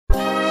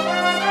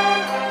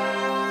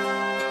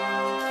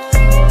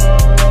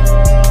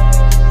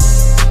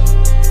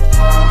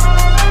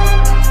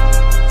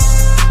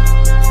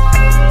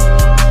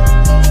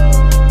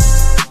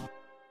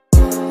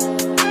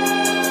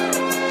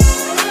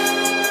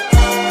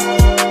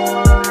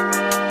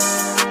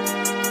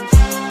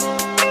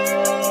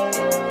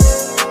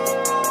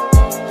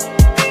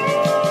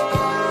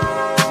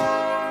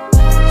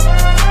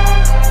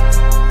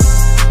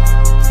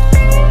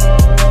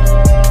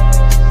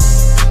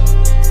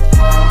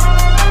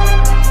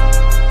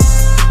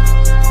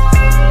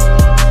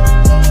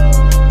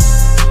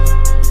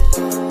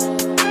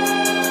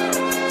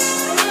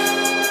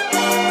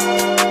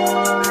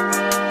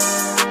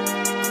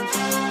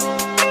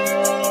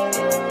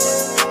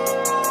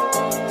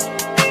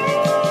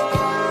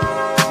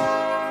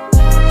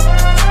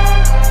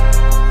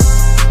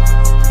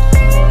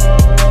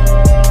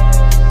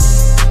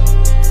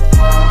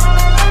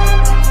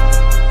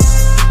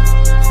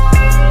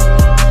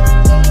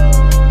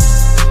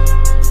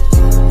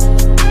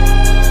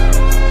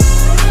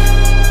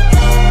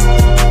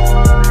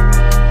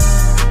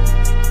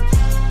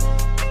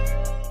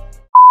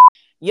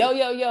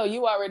Yo,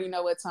 you already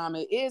know what time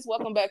it is.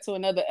 Welcome back to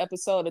another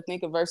episode of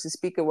Thinker versus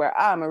Speaker, where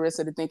I,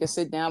 Marissa the Thinker,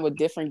 sit down with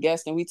different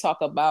guests and we talk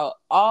about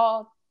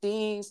all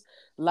things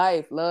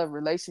life, love,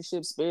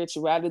 relationships,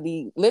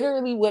 spirituality,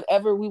 literally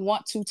whatever we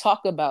want to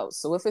talk about.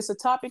 So if it's a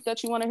topic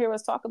that you want to hear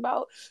us talk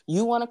about,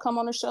 you want to come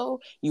on the show,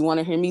 you want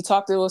to hear me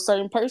talk to a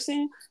certain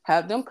person,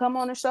 have them come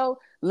on the show,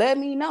 let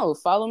me know.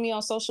 Follow me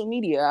on social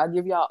media. I'll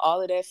give y'all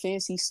all of that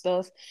fancy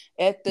stuff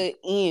at the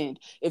end.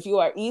 If you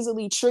are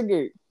easily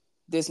triggered,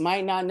 this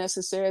might not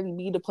necessarily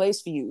be the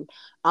place for you.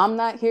 I'm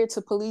not here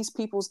to police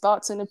people's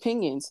thoughts and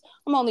opinions.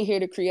 I'm only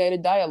here to create a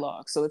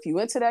dialogue. So if you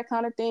into that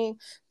kind of thing,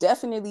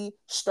 definitely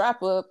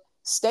strap up,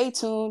 stay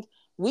tuned.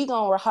 We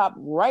gonna hop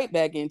right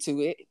back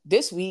into it.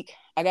 This week,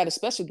 I got a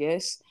special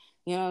guest.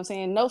 You know what I'm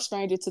saying? No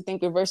stranger to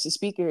Thinker versus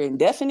Speaker, and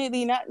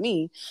definitely not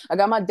me. I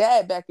got my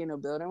dad back in the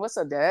building. What's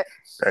up, Dad?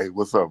 Hey,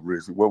 what's up,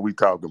 Richie? What we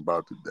talking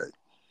about today?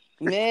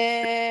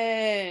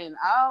 Man,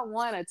 I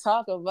want to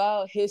talk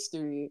about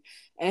history.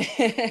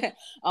 I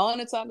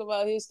want to talk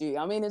about history.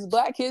 I mean, it's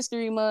Black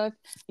History Month,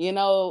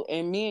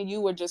 and me and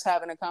you were just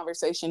having a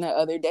conversation the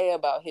other day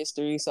about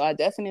history. So I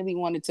definitely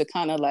wanted to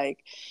kind of like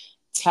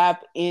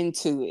tap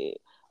into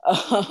it.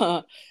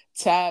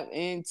 Tap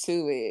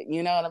into it.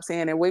 You know what I'm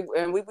saying? And we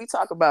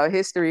talk about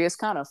history. It's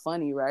kind of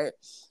funny, right?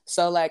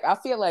 So like I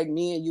feel like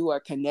me and you are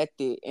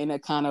connected in a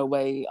kind of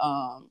way.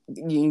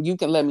 You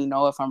can let me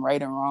know if I'm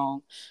right or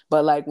wrong.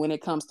 But like when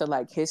it comes to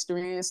like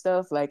history and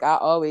stuff, like I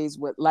always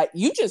would like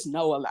you just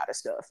know a lot of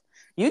stuff.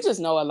 You just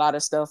know a lot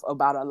of stuff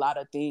about a lot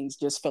of things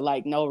just for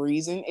like no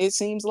reason, it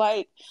seems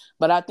like.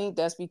 But I think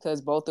that's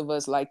because both of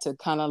us like to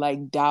kind of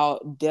like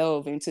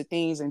delve into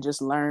things and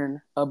just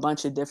learn a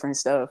bunch of different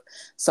stuff.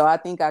 So I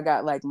think I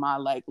got like my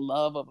like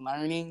love of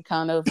learning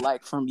kind of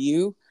like from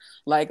you,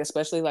 like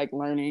especially like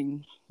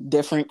learning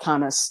different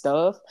kind of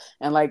stuff.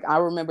 And like I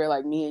remember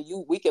like me and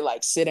you, we could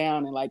like sit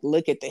down and like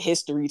look at the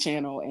History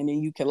Channel and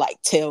then you could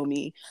like tell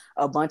me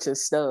a bunch of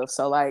stuff.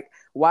 So like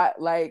why,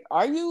 like,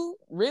 are you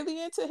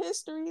really into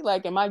history?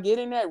 Like, am I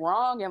getting that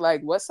wrong? And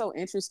like what's so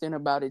interesting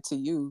about it to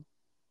you?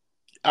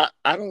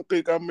 I don't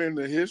think I'm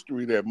into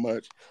history that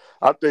much.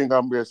 I think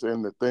I'm just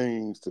into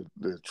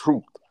the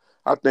truth.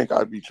 I think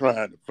I'd be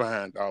trying to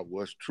find out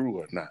what's true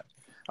or not.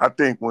 I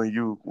think when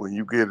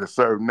you get a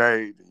certain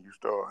age and you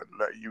start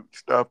like you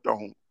stuff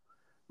don't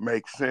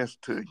make sense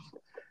to you,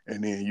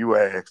 and then you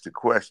ask the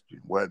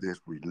question whether it's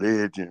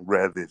religion,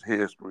 whether it's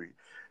history,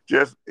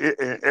 just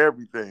and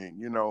everything,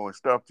 and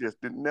stuff just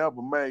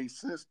never made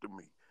sense to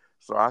me.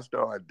 So I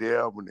started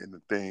delving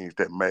into things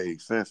that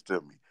made sense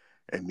to me.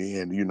 And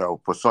then,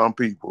 for some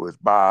people it's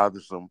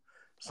bothersome.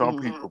 Some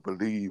people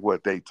believe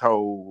what they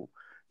told.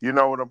 You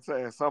know what I'm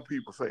saying? Some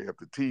people say if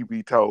the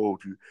TV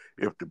told you,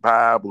 if the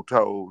Bible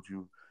told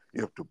you,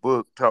 if the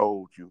book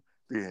told you,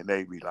 then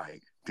they be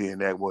like, then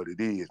that's what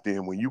it is.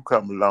 Then when you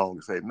come along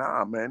and say,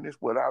 nah, man, this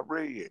is what I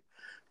read,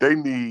 they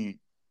need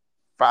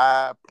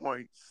 5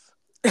 points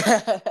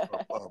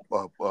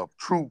of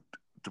truth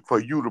for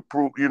you to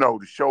prove, to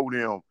show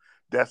them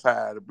that's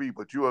how it be.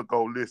 But you'll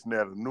go listen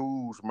at a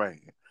newsman,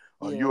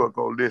 or Yeah. you'll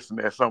go listen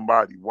at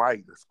somebody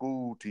white, a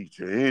school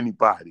teacher,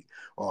 anybody,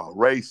 or a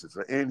racist,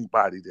 or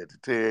anybody that to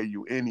tell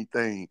you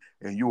anything,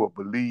 and you will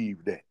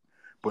believe that.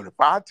 But if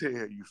I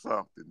tell you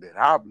something that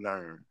I've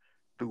learned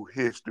through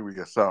history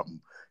or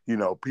something,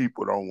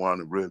 people don't want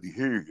to really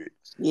hear it.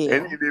 Yeah.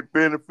 And it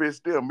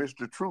benefits them. It's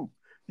the truth.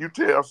 You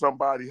tell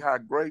somebody how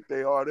great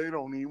they are, they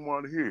don't even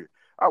want to hear it.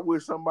 I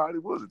wish somebody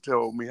would have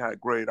told me how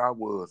great I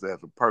was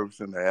as a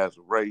person, as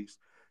a race.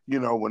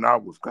 When I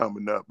was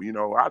coming up,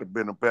 I'd have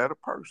been a better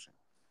person.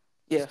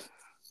 Yeah.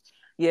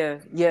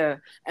 Yeah.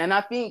 And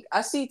I think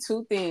I see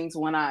two things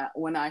when I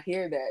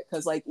hear that,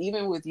 because like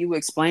even with you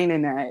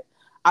explaining that,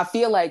 I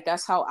feel like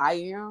that's how I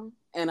am.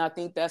 And I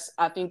think that's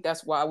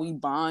why we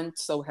bond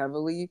so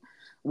heavily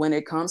when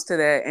it comes to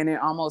that. And it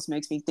almost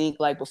makes me think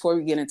like before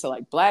we get into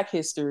like Black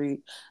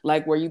history,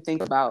 like where you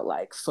think about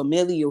like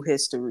familial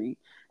history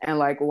and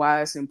like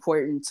why it's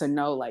important to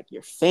know like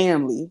your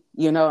family,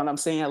 you know what I'm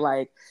saying?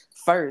 Like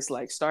first,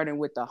 like starting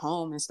with the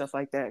home and stuff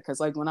like that. Cause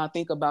like when I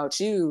think about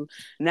you,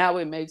 now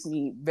it makes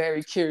me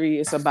very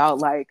curious about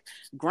like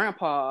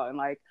grandpa and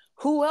like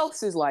who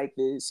else is like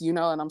this, you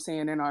know what I'm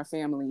saying, in our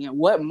family, and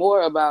what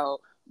more about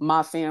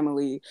my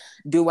family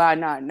do I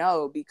not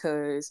know,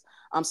 because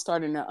I'm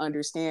starting to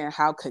understand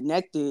how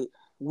connected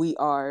we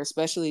are,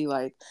 especially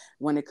like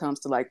when it comes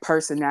to like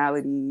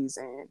personalities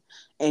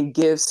and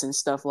gifts and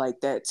stuff like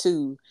that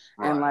too.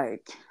 And Right.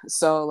 like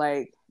so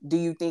like do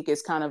you think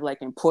it's kind of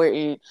like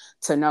important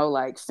to know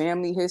like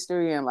family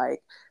history, and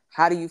like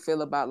how do you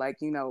feel about like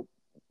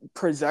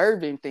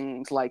preserving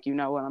things, like you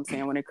know what I'm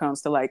saying, when it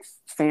comes to like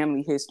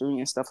family history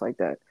and stuff like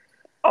that?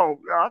 Oh,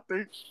 I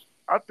think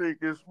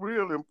it's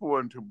real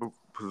important to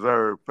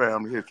preserve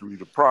family history.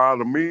 The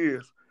problem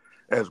is,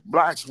 as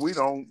blacks, we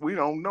don't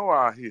know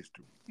our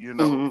history,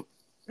 Mm-hmm.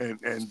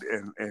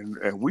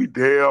 and we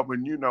delve,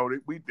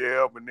 and we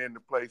delving into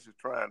places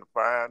trying to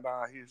find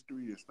our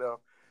history and stuff,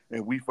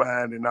 and we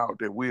finding out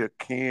that we're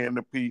kin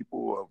to people,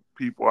 or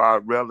people our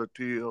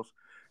relatives,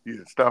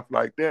 stuff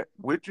like that,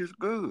 which is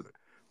good.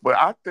 But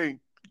I think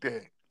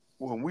that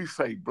when we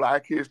say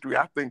Black history,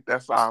 I think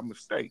that's our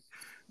mistake.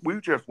 We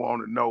just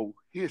want to know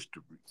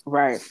history.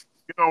 Right.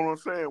 You know what I'm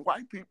saying?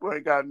 White people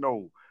ain't got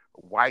no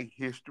white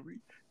history.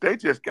 They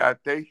just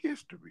got their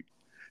history.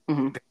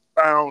 Mm-hmm. They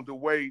found a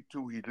way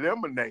to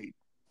eliminate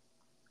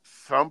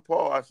some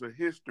parts of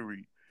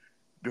history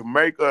to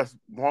make us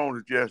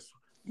want to just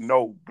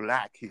know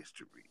Black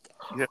history.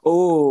 Yeah.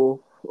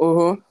 Oh,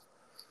 uh-huh.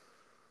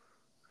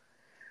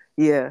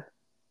 Yeah.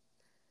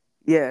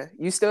 Yeah.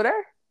 You still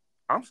there?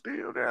 I'm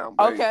still down,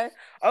 baby. Okay.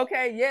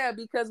 Okay. Yeah.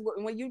 Because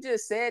when you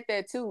just said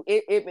that too,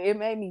 it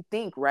made me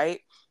think, right?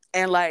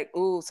 And like,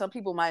 ooh, some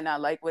people might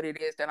not like what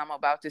it is that I'm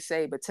about to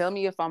say, but tell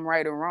me if I'm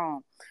right or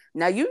wrong.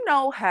 Now, you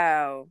know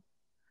how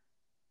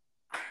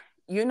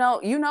you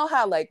know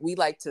how like we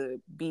like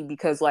to be,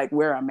 because like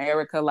we're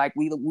America, like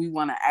we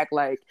want to act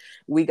like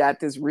we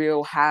got this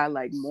real high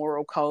like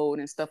moral code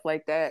and stuff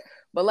like that,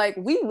 but like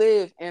we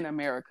live in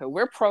America,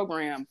 we're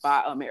programmed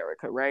by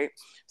America, right?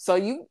 So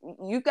you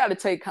got to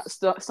take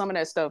some of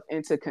that stuff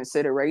into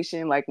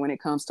consideration, like when it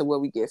comes to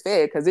what we get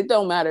fed, because it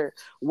don't matter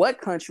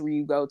what country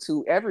you go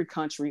to, every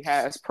country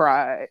has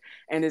pride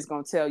and it's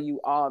going to tell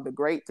you all the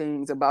great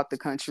things about the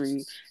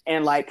country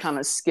and like kind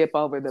of skip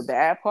over the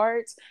bad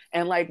parts.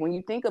 And like when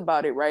you think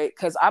about it, right?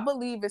 Because I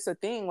believe it's a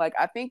thing. Like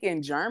I think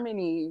in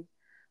Germany,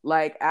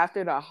 like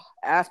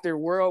after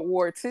World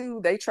War II,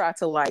 they tried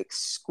to like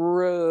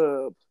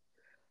scrub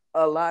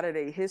a lot of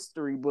their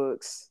history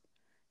books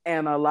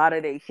and a lot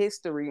of their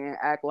history and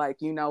act like,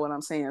 you know what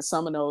I'm saying,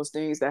 some of those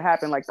things that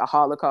happened, like the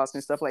Holocaust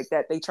and stuff like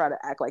that, they try to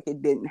act like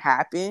it didn't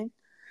happen.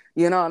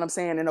 You know what I'm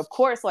saying? And of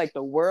course, like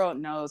the world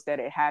knows that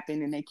it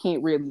happened and they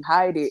can't really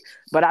hide it.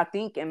 But I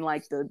think in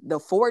like the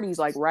 40s,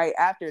 like right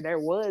after, there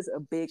was a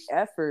big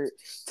effort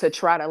to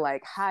try to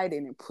like hide it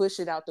and push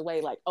it out the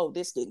way, like, oh,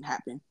 this didn't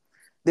happen.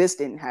 This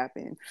didn't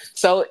happen.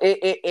 So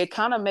it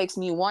kind of makes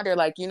me wonder,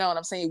 like, you know what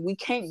I'm saying? We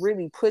can't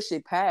really push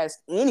it past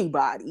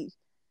anybody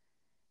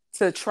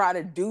to try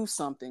to do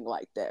something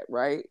like that,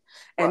 right?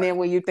 And Right. then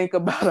when you think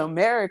about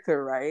America,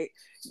 right,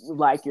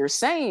 like you're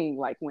saying,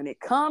 like when it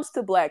comes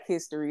to Black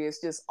history, it's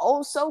just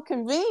oh so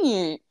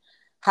convenient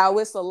how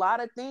it's a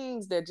lot of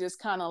things that just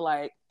kind of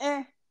like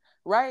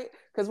right?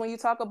 Because when you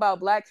talk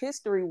about Black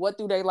history, what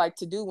do they like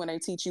to do when they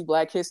teach you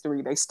Black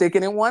history? They stick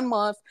it in 1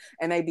 month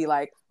and they be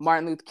like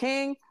Martin Luther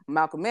King,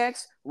 Malcolm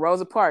X,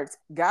 Rosa Parks.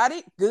 Got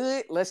it?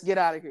 Good. Let's get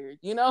out of here.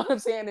 You know what I'm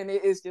saying? And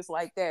it's just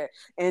like that.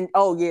 And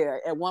oh yeah,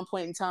 at one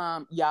point in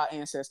time, y'all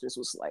ancestors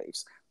were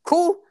slaves.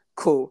 Cool.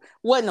 Cool.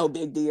 Wasn't no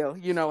big deal.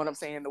 You know what I'm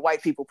saying? The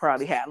white people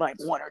probably had like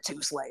 1 or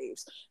 2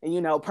 slaves, and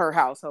you know, per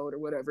household or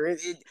whatever.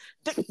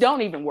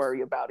 Don't even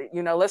worry about it.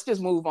 You know, let's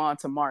just move on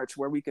to March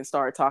where we can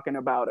start talking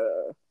about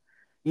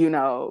you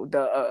know,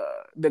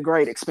 the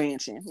great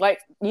expansion, like,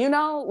 you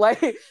know, like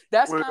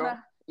that's kind of, Well,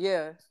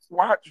 yeah.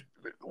 watch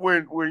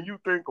when you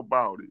think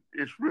about it,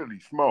 it's really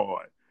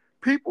smart.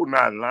 People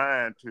not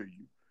lying to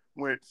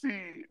you.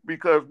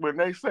 Because when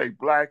they say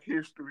Black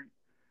history,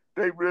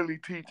 they really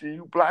teaching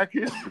you Black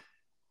history.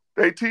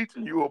 They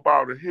teaching you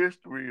about a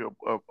history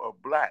of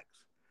blacks,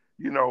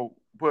 you know.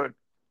 But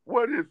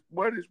what is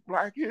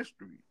Black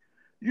history?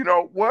 You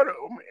know what?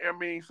 I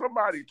mean,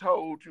 somebody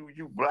told you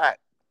you black.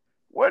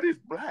 What is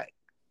black?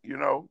 You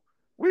know,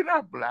 we're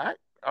not black.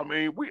 I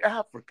mean, we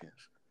Africans.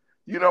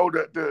 You know,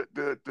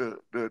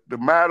 the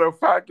matter of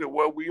fact that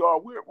what we are,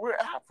 we're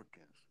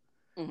Africans.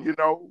 Mm-hmm. You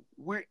know,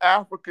 we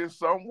Africans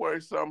some way,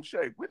 some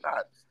shape. We're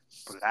not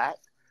black.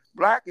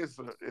 Black is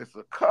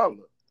a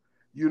color.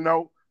 You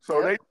know, so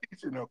Yep. they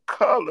teaching a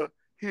color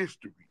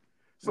history.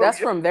 So That's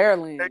yeah, from their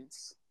they,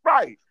 lens.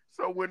 right.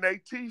 So when they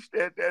teach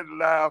that, that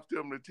allows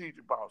them to teach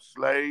about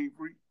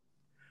slavery.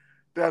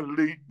 That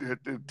lead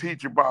to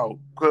teach about,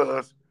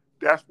 because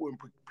that's when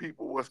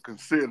people was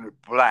considered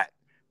black.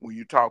 When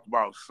you talk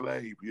about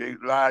slavery, they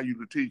allow you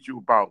to teach you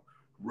about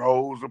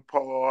Rosa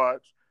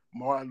Parks,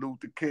 Martin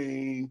Luther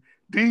King.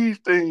 These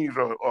things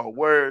are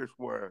words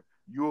where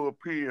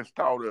Europeans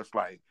taught us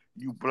like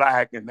you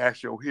black and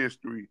that's your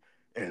history,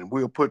 and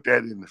we'll put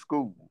that in the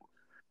school.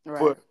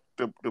 Right.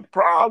 But the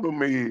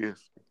problem is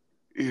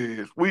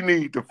we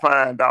need to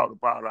find out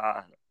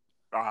about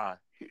our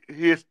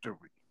history.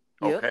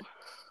 Yep. Okay,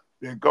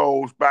 that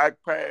goes back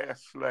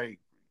past slavery,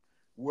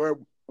 where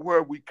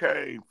where we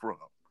came from.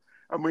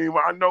 I mean,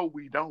 I know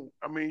we don't.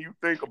 I mean, you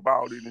think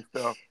about it and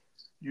stuff.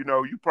 You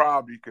know, you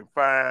probably can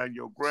find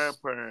your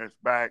grandparents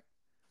back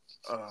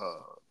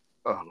uh,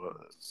 uh,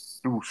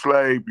 through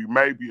slavery.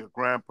 Maybe a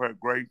grandparent,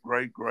 great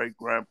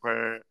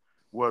grandparent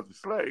was a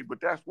slave,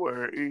 but that's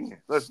where it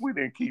ends. We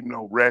didn't keep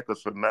no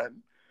records or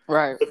nothing.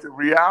 Right. But the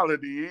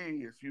reality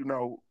is, you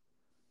know,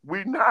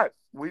 we not.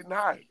 We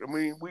not. I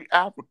mean, we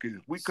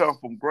Africans. We come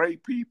from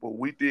great people.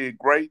 We did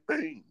great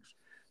things.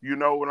 You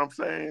know what I'm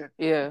saying?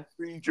 Yeah.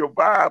 Read your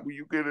Bible.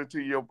 You get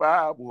into your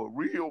Bible, a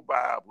real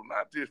Bible,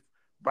 not this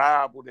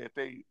Bible that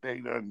they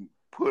done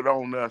put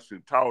on us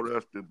and taught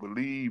us to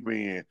believe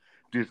in.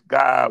 This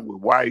guy with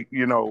white,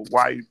 you know,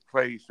 white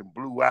face and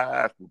blue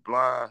eyes with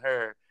blonde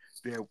hair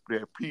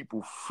that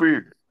people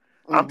fear.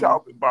 I'm Mm-hmm.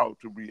 talking about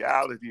the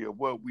reality of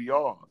what we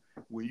are.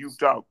 when you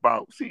talk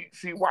about see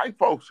white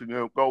folks are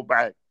gonna go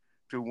back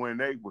to when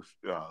they was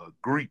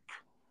Greek.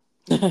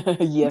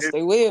 Yes, They they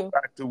go will.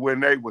 back to when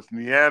they was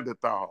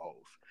Neanderthals,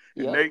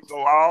 and Yep. they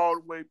go all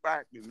the way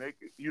back, and they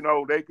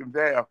can, they can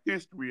have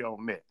history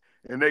on that,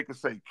 and they can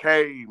say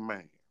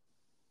caveman,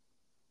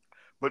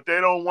 but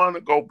they don't want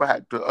to go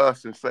back to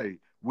us and say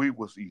we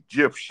was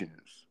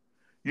Egyptians,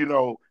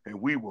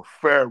 and we were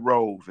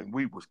pharaohs, and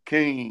we was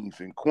kings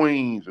and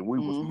queens, and we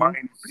was Mm-hmm.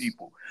 mighty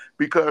people,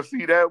 because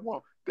see that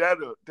one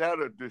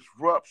that'll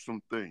disrupt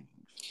some things,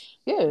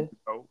 Yeah. you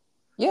know.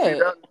 See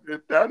Yeah.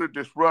 that'll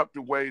disrupt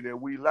the way that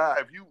we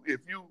lie.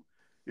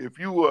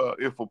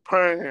 If a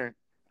parent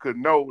could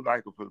know,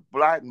 like if a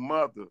black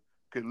mother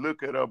could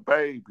look at her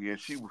baby and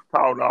she was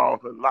taught all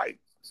her life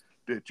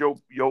that your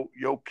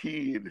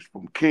kid is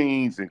from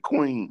kings and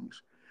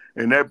queens,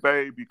 and that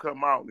baby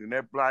come out and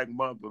that black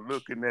mother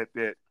looking at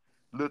that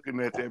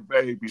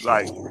baby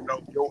like,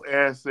 your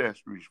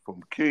ancestry is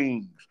from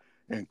kings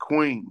and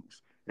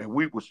queens, and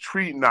we was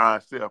treating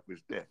ourselves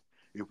as that.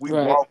 If we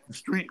Right. walk the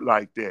street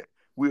like that,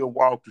 we'll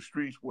walk the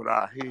streets with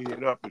our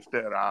head up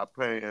instead of our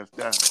pants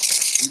down.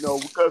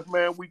 Because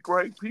man, we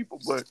great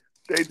people, but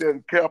they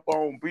done kept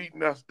on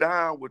beating us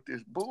down with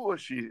this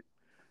bullshit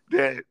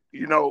that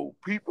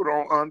people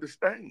don't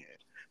understand,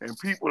 and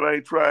people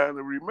ain't trying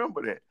to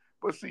remember that.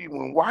 But see,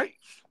 when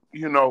whites,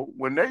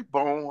 when they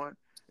born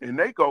and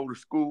they go to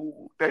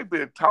school, they've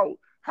been taught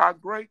how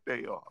great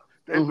they are.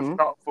 They was Mm-hmm.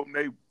 taught from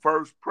their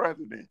first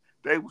president.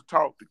 They was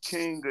taught the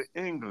King of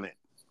England.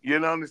 You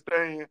know,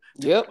 understand?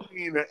 The Yep.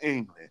 Queen of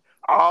England.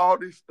 All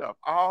this stuff,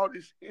 all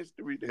this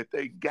history that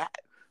they got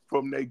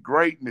from their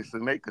greatness,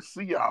 and they could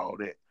see all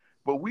that.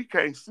 But we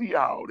can't see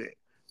all that.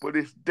 But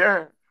it's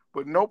there.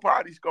 But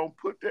nobody's gonna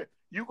put that.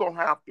 You're gonna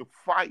have to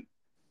fight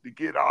to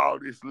get all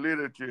this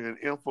literature and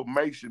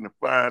information to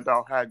find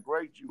out how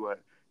great you are.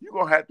 You're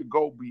gonna have to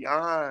go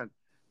beyond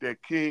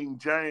that King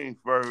James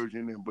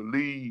version and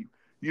believe,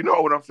 you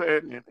know what I'm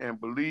saying, and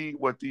believe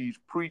what these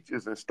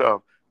preachers and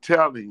stuff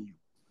telling you.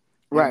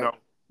 You Right. know,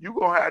 you're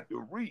gonna have to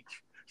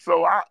reach.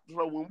 So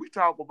when we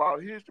talk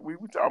about history,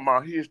 we talk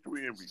about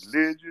history and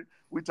religion.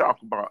 We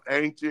talk about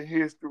ancient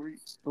history.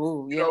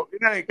 Oh, yep.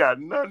 It ain't got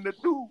nothing to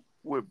do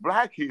with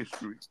black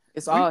history.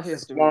 It's We all just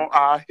history. want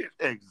our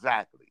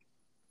exactly.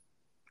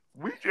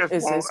 We just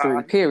It's want history,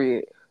 our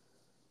period.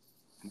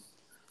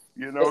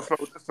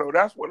 history. So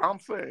that's what I'm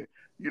saying.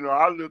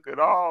 I look at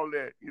all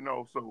that.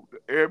 So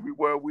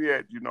everywhere we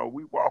at,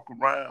 we walk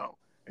around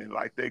and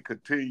like they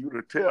continue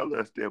to tell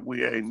us that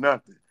we ain't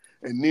nothing.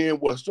 And then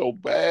what's so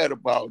bad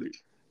about it?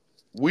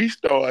 We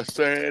start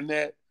saying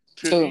that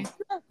to Too. each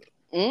other.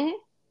 Mm-hmm.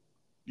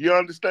 You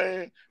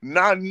understand?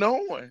 Not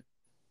knowing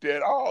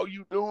that all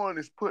you doing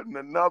is putting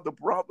another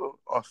brother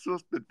or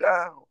sister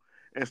down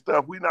and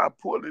stuff. We not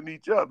pulling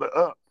each other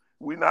up.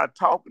 We not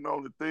talking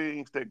on the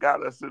things that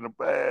got us in a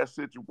bad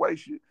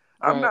situation.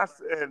 I'm Right. not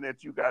saying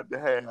that you got to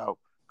have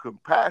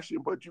compassion,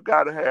 but you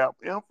got to have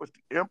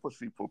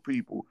empathy for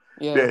people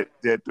Yeah.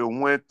 that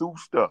done went through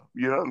stuff.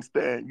 You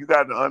understand? You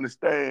got to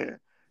understand,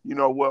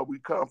 where we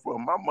come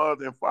from. My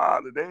mother and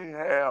father, they didn't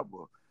have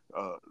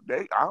I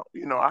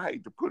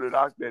hate to put it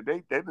out there,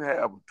 they didn't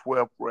have a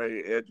 12th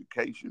grade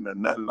education or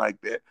nothing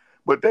like that,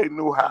 but they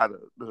knew how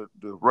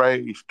to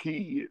raise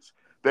kids.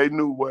 They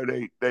knew where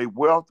they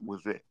wealth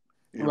was at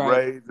in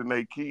Right. raising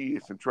their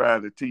kids and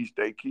trying to teach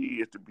their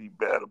kids to be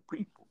better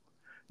people.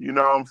 You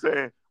know what I'm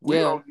saying? We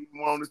Yeah. don't even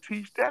want to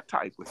teach that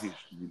type of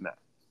history now.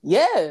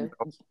 Yeah. You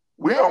know,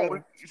 we don't.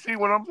 Yeah. You see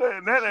what I'm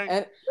saying? That ain't.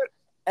 And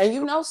and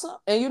you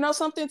know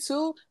something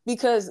too,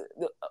 because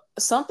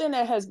something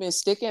that has been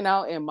sticking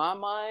out in my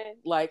mind,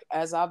 like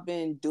as I've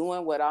been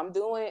doing what I'm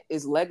doing,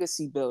 is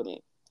legacy building.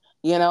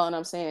 You know what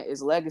I'm saying?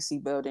 Is legacy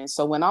building.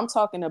 So when I'm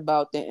talking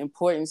about the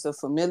importance of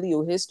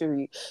familial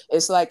history,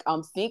 it's like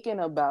I'm thinking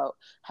about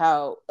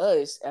how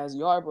us as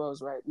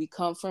Yarbros, right? We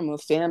come from a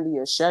family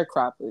of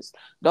sharecroppers.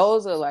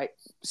 Those are like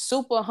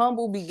super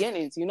humble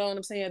beginnings. You know what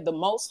I'm saying? The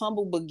most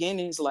humble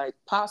beginnings like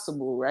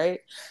possible,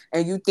 right?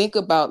 And you think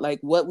about like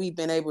what we've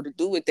been able to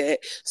do with that.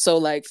 So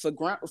like for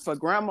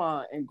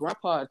grandma and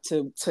grandpa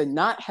to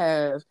not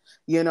have,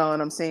 you know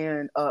what I'm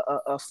saying,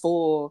 a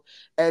full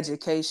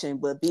education,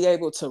 but be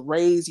able to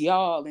raise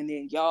y'all, and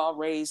then y'all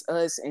raise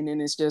us, and then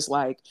it's just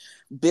like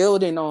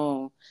building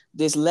on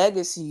this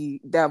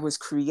legacy that was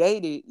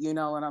created, you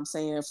know what I'm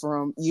saying,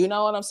 from, you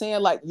know what I'm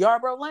saying, like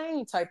Yarborough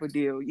Lane type of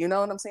deal, you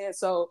know what I'm saying?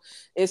 So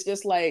it's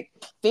just like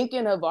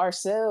thinking of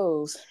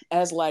ourselves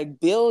as like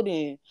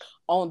building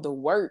on the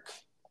work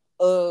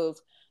of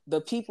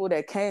the people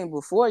that came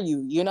before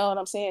you, you know what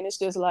I'm saying? It's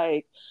just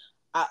like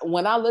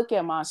when I look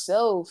at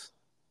myself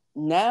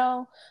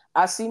now,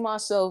 I see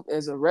myself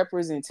as a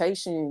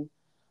representation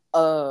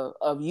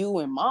of you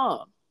and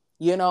mom.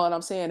 You know what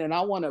I'm saying? And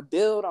I want to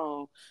build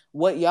on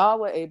what y'all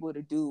were able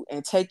to do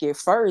and take it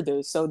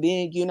further. So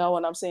then, you know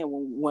what I'm saying?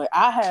 When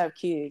I have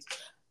kids,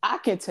 I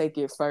can take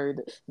it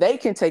further. They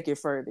can take it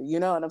further. You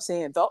know what I'm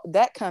saying?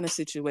 That kind of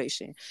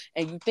situation.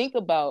 And you think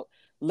about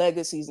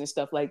legacies and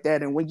stuff like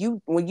that. And when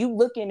you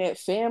looking at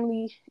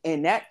family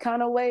in that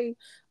kind of way,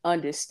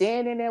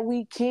 understanding that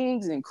we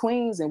kings and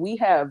queens and we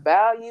have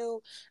value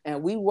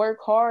and we work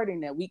hard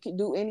and that we can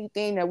do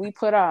anything that we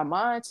put our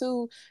mind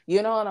to,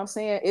 you know what I'm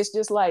saying? It's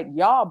just like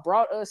y'all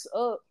brought us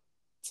up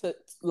to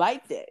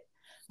like that.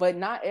 But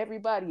not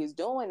everybody is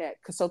doing that.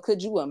 So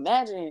could you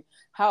imagine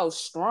how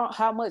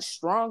much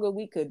stronger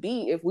we could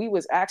be if we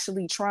was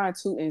actually trying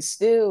to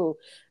instill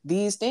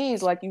these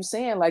things, like you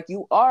saying, like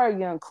you are a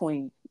young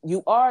queen,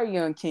 you are a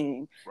young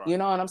king. Right. You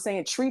know what I'm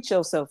saying? Treat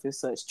yourself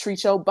as such.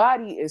 Treat your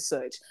body as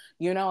such.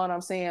 You know what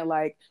I'm saying?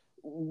 Like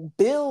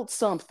build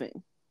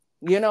something.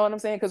 You know what I'm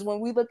saying? Because when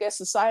we look at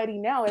society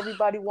now,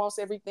 everybody wants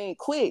everything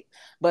quick,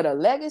 but a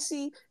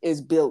legacy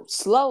is built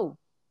slow.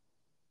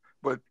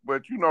 But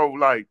you know,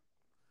 like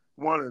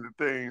one of the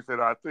things that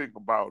I think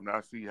about, and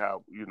I see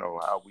how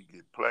how we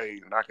get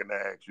played, and I can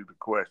ask you the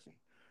question,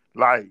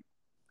 like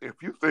if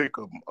you think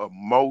of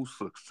most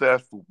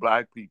successful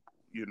Black people,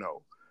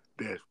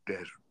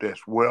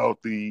 that's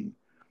wealthy.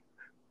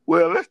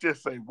 Well, let's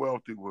just say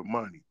wealthy with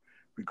money,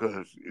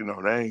 because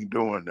they ain't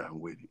doing nothing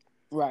with it.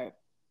 Right.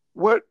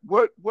 What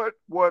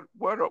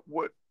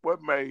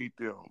made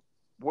them?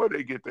 Where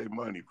they get their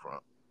money from?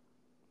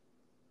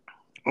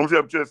 I'm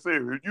just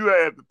saying, if you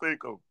had to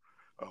think of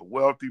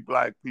wealthy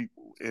Black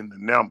people in the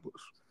numbers,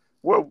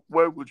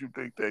 where would you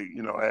think they,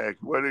 ask,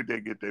 where did they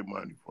get their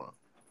money from?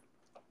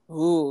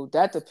 Ooh,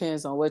 that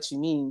depends on what you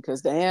mean.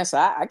 Because the answer,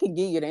 I can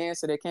give you the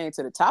answer that came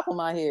to the top of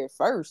my head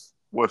first.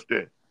 What's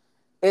that?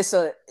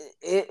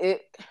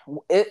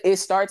 It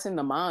starts in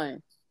the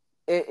mind.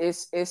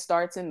 It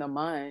starts in the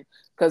mind,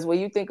 because when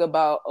you think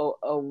about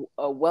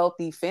a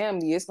wealthy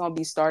family, it's gonna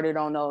be started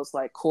on those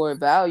like core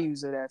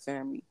values of that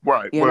family.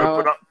 Right.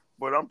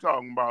 But I'm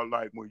talking about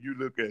like when you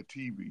look at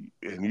TV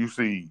and you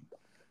see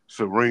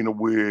Serena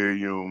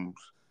Williams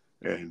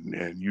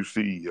and you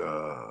see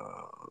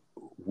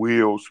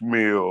Will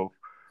Smith,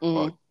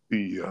 or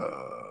the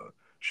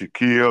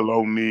Shaquille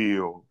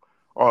O'Neal,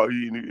 or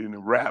in the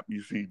rap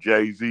you see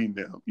Jay-Z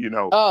now.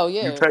 Oh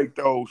yeah. You take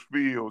those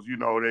fields,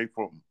 they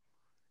from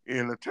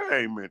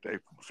entertainment, they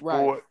from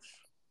sports.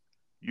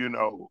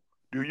 Right.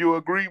 Do you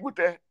agree with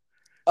that?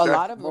 A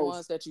lot of the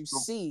ones that you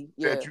see,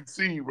 that you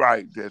see,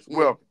 right? That's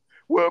wealthy.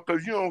 Well,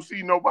 because you don't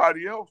see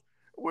nobody else.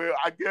 Well,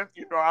 I guess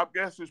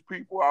there's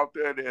people out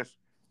there that's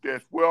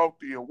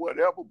wealthy or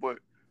whatever, but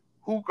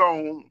who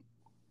gonna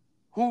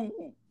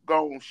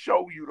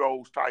show you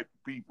those type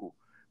of people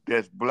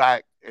that's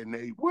Black and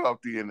they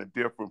wealthy in a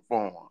different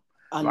form?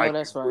 I know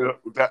that's right.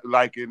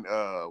 Like in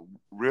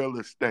real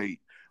estate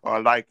or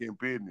like in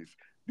business.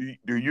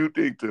 Do you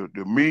think the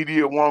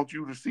media wants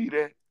you to see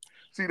that?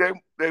 See,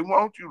 they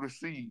want you to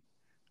see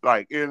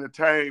like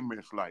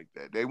entertainments like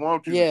that. They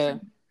want you to see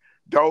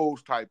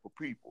those type of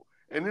people.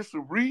 And it's a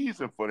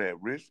reason for that,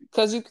 Richie.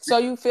 So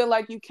you feel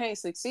like you can't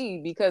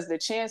succeed because the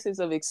chances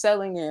of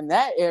excelling in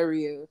that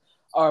area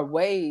are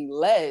way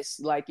less,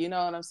 like, you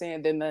know what I'm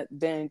saying,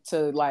 than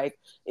to like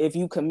if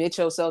you commit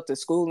yourself to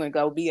school and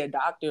go be a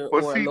doctor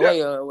or a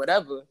lawyer or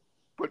whatever.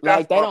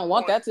 Like they don't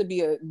want that to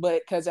be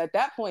but because at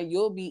that point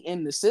you'll be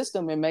in the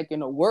system and making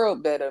the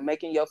world better,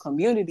 making your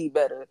community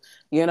better.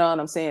 You know what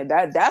I'm saying?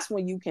 That's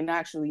when you can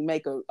actually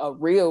make a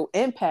real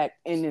impact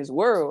in this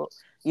world.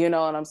 You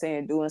know what I'm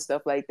saying? Doing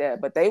stuff like that.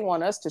 But they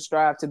want us to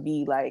strive to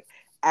be like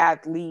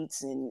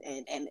athletes and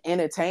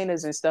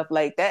entertainers and stuff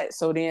like that.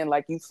 So then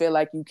like you feel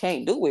like you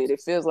can't do it. It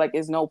feels like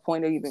there's no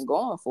point of even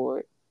going for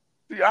it.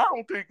 See, I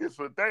don't think it's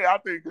a day. I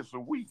think it's a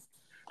week.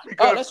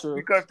 Because, that's true.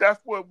 Because that's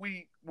what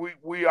we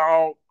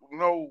all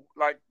know,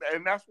 like,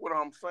 and that's what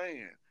I'm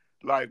saying.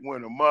 Like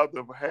when a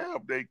mother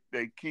have they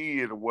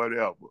kid or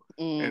whatever,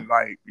 and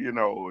like and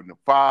the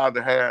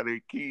father had a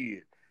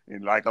kid,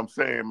 and like I'm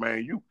saying,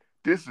 man,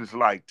 this is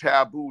like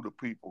taboo to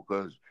people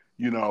because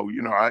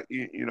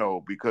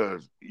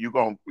because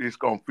it's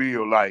gonna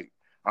feel like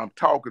I'm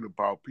talking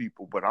about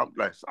people, but I'm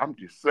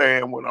just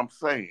saying what I'm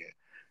saying,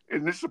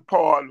 and this is a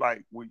part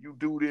like when you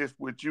do this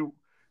with you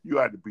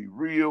have to be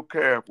real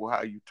careful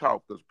how you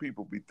talk because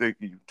people be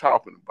thinking you're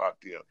talking about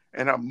them.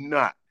 And I'm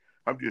not.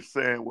 I'm just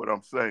saying what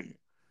I'm saying.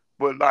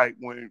 But like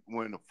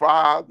when a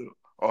father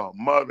or a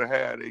mother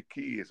had their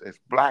kids as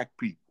Black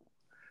people,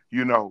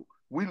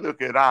 we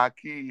look at our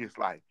kids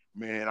like,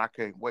 man, I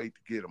can't wait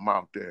to get them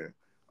out there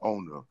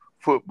on the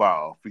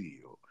football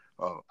field.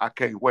 I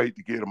can't wait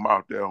to get them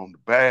out there on the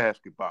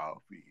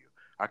basketball field.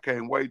 I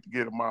can't wait to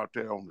get them out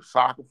there on the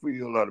soccer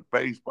field or the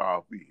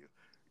baseball field.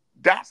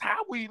 That's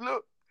how we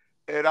look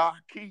at our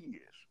kids,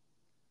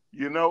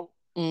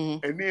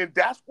 and then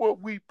that's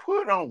what we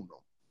put on them.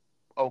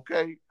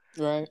 Okay,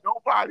 right?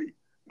 Nobody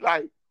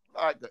like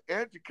an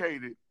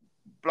educated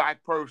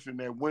Black person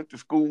that went to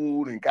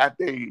school and got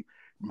their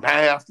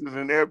masters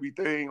and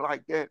everything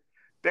like that.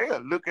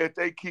 They'll look at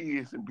their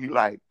kids and be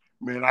like,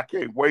 man, I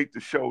can't wait to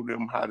show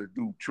them how to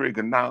do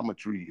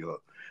trigonometry, or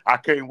I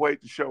can't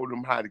wait to show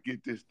them how to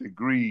get this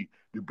degree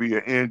to be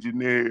an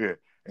engineer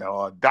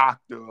or a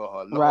doctor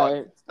or a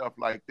lawyer, stuff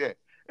like that.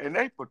 And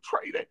they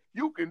portray that.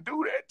 You can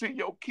do that to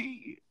your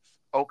kids,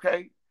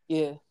 okay?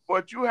 Yeah.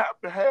 but you have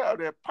to have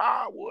that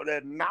power,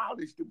 that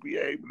knowledge to be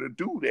able to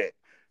do that.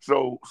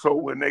 So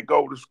when they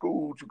go to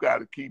school, you got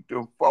to keep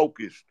them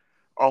focused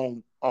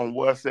on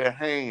what's at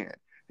hand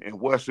and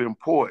what's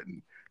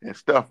important and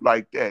stuff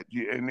like that.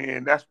 And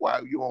then that's why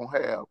you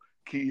don't have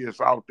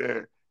kids out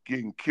there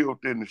getting killed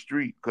in the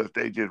street because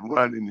they just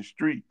run in the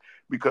street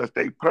because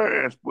their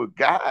parents put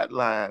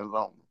guidelines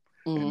on them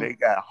and Mm-hmm. they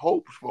got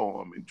hopes for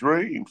them and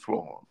dreams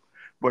for them.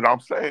 But I'm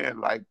saying,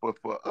 like, but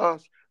for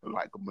us,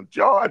 like a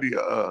majority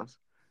of us,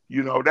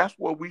 that's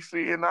what we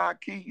see in our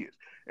kids,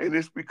 and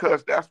it's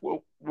because that's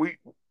what we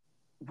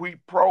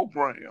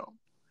program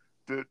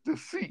to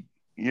see.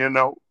 You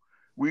know,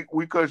 we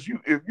because you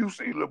if you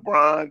see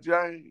LeBron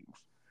James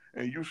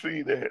and you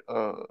see that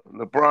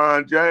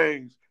LeBron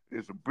James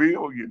is a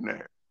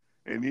billionaire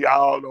and he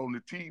all on the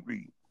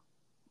TV,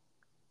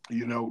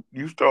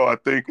 you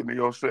start thinking to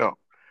yourself,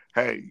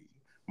 hey,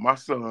 my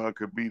son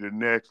could be the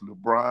next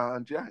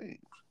LeBron James.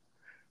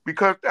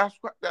 Because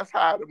that's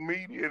how the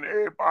media and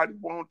everybody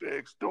want to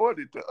extort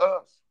it to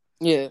us.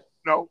 Yeah.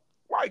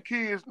 White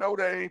kids know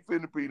they ain't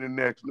finna be the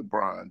next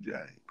LeBron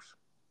James.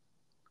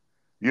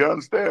 You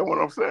understand what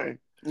I'm saying?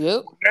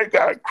 Yep. When they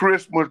got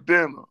Christmas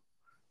dinner,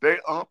 their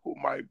uncle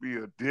might be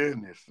a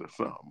dentist or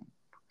something.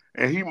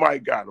 And he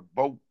might got a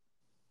boat.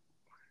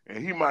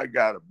 And he might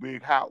got a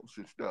big house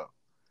and stuff.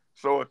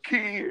 So a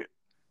kid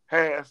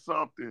has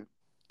something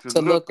to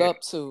To look look at,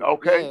 up to.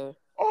 okay? Yeah.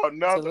 Or To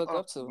another look up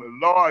uncle, to. a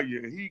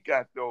lawyer, he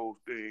got those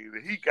things,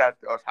 and he got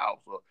this house,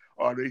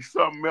 or they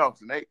something else,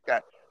 and they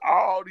got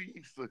all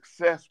these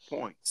success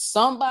points.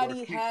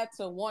 Somebody had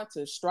to want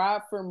to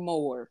strive for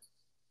more.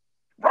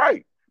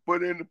 Right.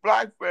 But in the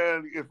black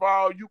family, if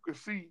all you can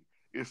see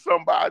is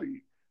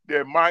somebody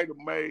that might have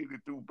made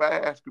it through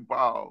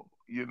basketball,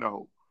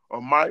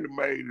 or might have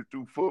made it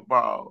through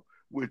football,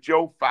 with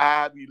your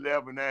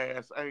 5'11"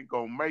 ass ain't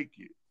gonna make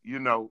it,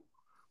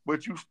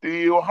 but you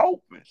still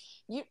hoping,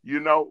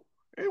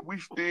 and we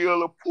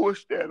still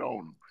push that on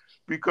them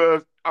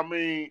because I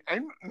mean,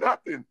 ain't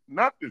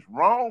nothing's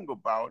wrong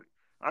about it.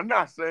 I'm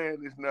not saying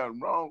there's nothing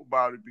wrong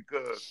about it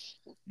because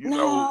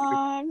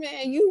Nah,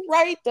 man, you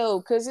right though,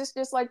 because it's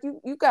just like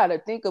you gotta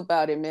think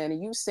about it, man.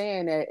 And you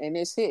saying that, and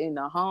it's hitting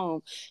the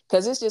home,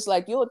 because it's just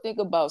like you'll think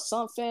about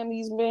some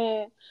families,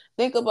 man.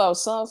 Think about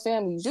some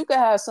families. You could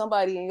have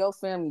somebody in your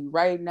family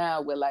right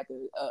now with like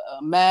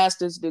a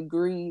master's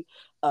degree,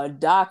 a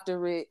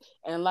doctorate,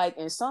 and like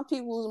in some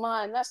people's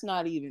mind, that's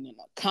not even an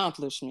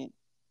accomplishment.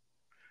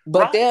 But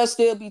right, they'll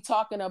still be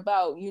talking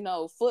about,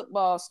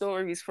 football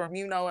stories from,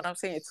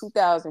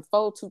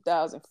 2004,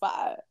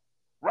 2005.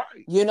 right.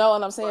 You know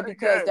what I'm saying? But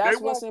Because yeah, they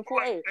that's what's won't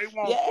point. important. They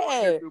won't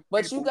point Yeah. at the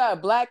But you people.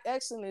 got black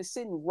excellence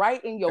sitting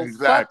right in your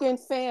Exactly.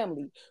 fucking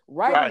family,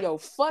 right in Right. your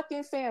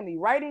fucking family,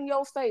 right in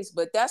your face.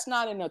 But that's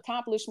not an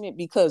accomplishment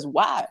because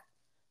why?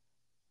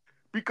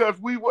 Because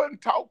we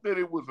wasn't taught that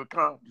it was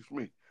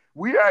accomplishment.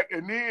 We act,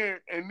 and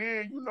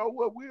then you know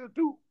what we'll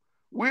do?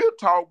 We'll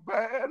talk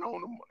bad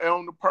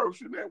on the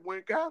person that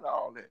went got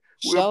all that.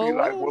 We'll be Show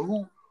like,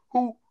 well,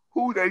 will.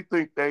 who they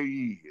think they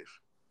is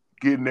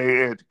getting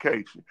their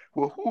education?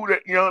 Well, who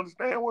that you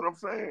understand what I'm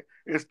saying?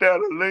 Instead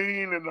of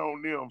leaning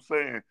on them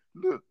saying,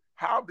 look,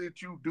 how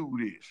did you do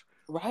this?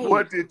 Right.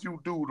 What did you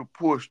do to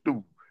push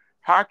through?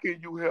 How can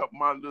you help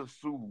my little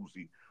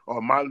Susie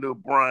or my little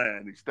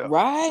Brian and stuff?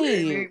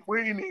 Right. We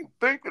ain't even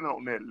thinking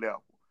on that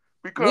level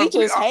We because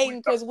just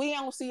hating because we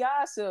don't see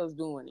ourselves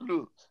doing it.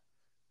 look,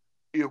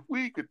 if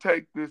we could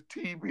take this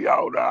TV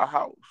out of our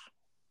house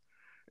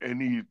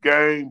and these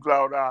games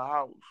out of our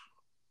house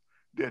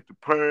that the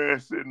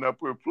parents sitting up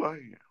here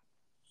playing,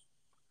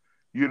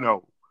 you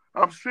know,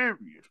 I'm serious.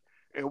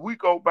 And we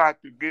go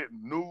back to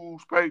getting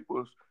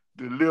newspapers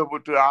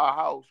delivered to our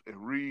house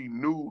and read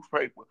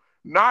newspaper,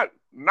 not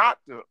Not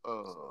the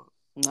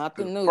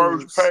the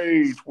first news.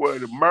 page where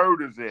the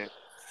murder's at.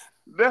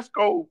 Let's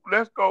go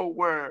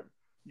where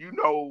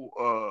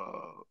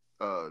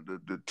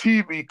the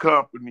TV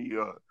company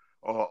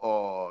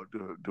or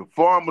the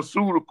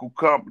pharmaceutical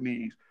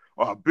companies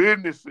or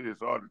businesses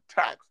or the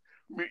tax.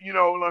 You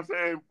know what I'm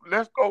saying?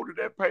 Let's go to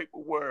that paper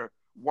where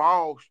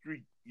Wall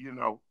Street,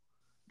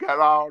 got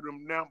all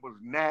them numbers,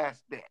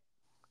 NASDAQ,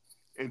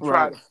 and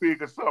try Right. to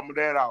figure some of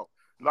that out.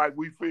 Like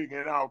we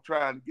figuring out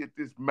trying to get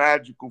this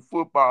magical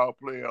football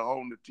player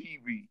on the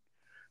TV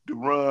to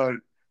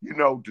run,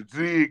 the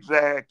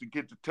zigzag to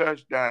get the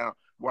touchdown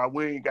while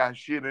we ain't got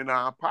shit in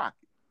our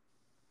pocket.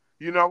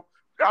 You know,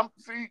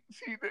 see,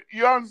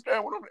 you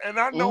understand what I'm, and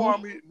I know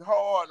Mm-hmm. I'm hitting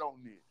hard on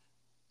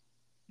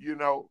this,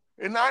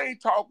 and I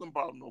ain't talking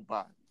about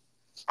nobody.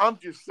 I'm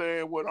just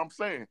saying what I'm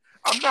saying.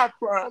 I'm not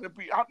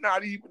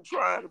even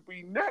trying to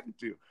be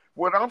negative.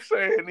 What I'm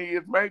saying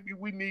is maybe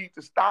we need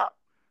to stop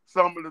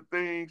some of the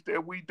things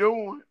that we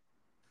doing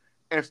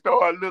and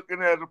start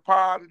looking at a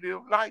positive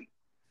light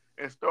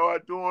and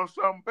start doing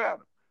something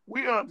better.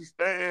 We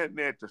understand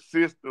that the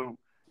system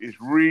is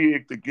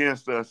rigged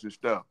against us and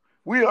stuff.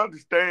 We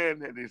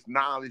understand that it's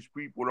knowledge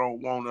people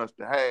don't want us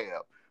to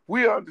have.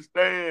 We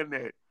understand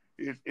that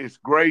it's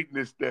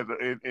greatness that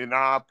in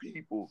our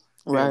people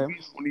that Right. we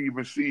don't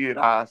even see it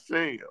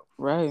ourselves.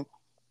 Right.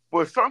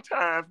 But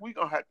sometimes we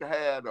gonna have to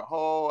have the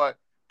hard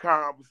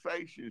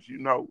conversations, you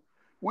know.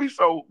 We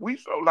so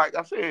like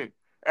I said,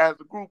 as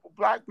a group of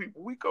black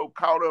people, we go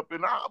caught up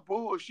in our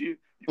bullshit.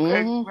 You can't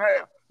even Mm-hmm.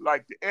 have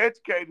like the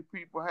educated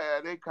people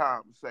have their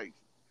conversation,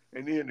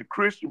 and then the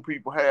Christian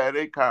people have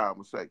their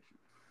conversation.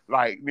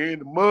 Like then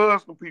the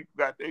Muslim people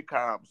got their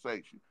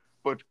conversation.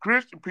 But the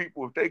Christian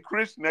people, if they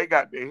Christian, they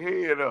got their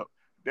head up.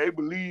 They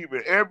believe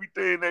in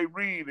everything they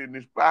read in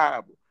this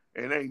Bible.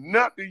 And ain't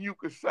nothing you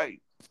can say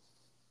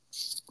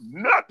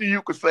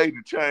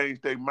to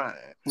change their mind.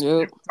 You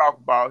Yep. can talk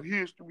about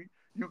history.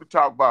 You can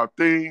talk about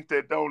things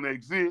that don't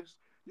exist.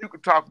 You can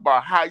talk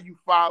about how you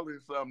following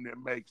something that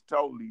makes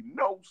totally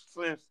no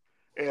sense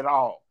at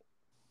all,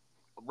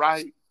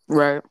 right?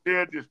 Right.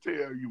 They'll just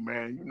tell you,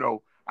 man, you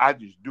know, I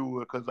just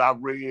do it because I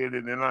read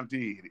it and I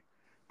did it.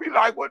 Be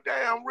like, well,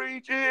 damn,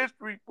 read your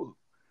history book.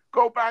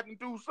 Go back and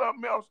do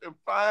something else and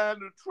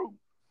find the truth.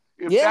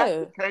 If that's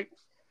the Yeah.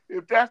 case,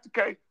 if that's the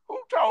case, who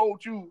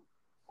told you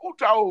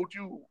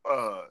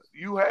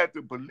you had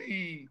to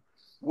believe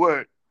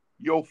what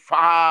your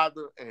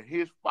father and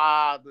his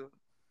father,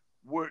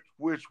 which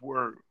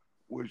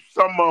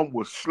some of them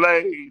were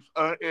slaves,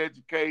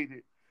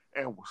 uneducated,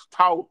 and was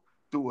taught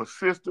through a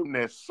system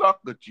that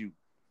suckered you,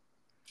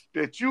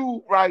 that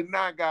you right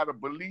now gotta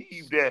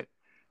believe that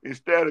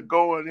instead of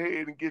going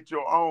ahead and get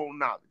your own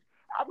knowledge.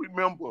 I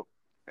remember,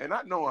 and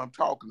I know I'm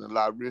talking a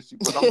lot, Richie,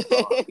 but I'm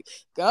sorry.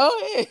 Go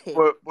ahead.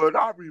 But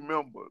I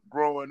remember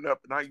growing up,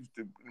 and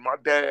my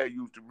dad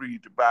used to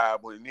read the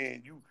Bible, and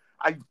then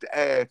I used to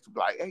ask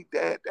like, "Hey,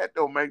 Dad, that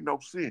don't make no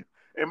sense."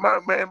 And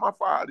my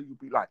father used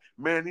to be like,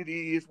 "Man, it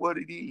is what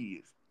it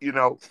is,"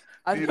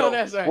 I know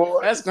that's right. boy.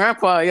 That's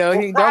grandpa, yo.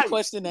 But He don't right,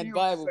 question he that used to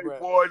Bible, say, bro.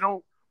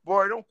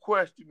 don't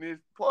question this,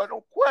 boy,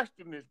 don't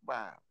question this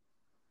Bible,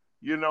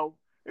 you know.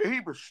 And he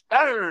was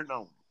stern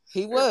on me.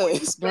 He And when you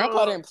was. Grandpa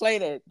young, didn't play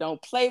that.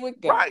 Don't play with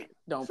God. right.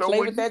 Don't So play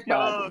when with you that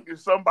young Bible. and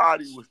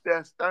somebody was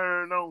that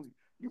stern on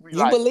you be You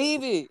like,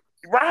 believe it.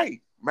 right,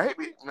 maybe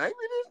this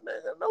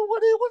nigga know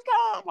what he was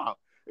talking about.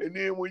 And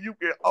then when you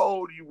get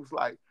older, you was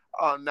like,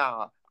 oh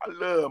nah, I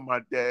love my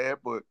dad,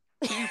 but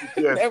he was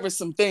just There were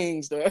some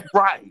things there.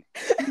 right.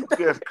 He was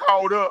just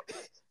caught up.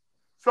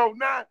 So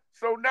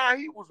now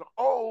he was an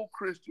old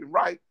Christian,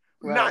 right?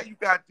 Now Right. you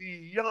got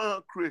these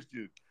young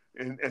Christians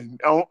and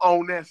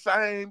on that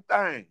same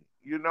thing,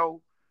 you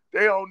know.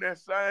 They on that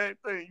same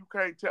thing. You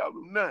can't tell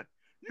them nothing.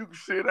 You can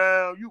sit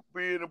down, you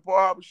can be in a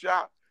barber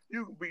shop,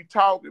 you can be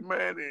talking,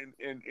 man,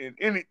 and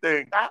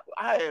anything. I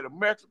had a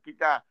Mexican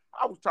guy.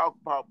 I was talking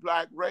about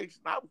black race,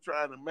 and I was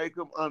trying to make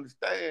him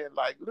understand,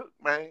 like, look,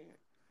 man,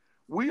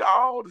 we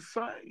all the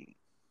same,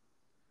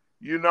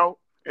 you know.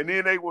 And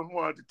then they was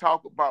wanted to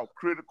talk about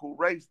critical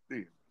race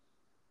theory,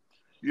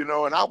 you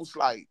know, and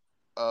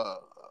uh,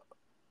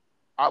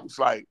 I was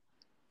like,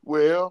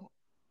 well,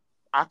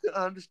 I can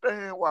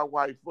understand why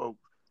white folks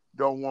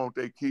don't want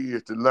their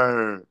kids to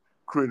learn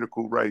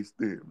critical race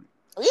theory.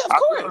 Yeah, of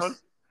I could,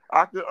 course.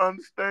 I could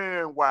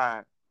understand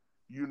why,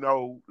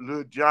 little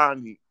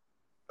Johnny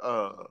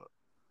uh,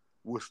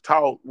 was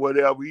taught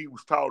whatever he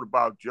was taught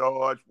about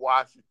George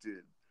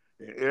Washington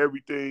and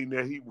everything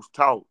that he was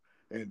taught,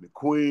 and the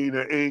Queen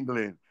of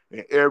England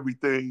and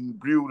everything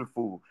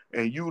beautiful,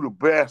 and you the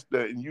best,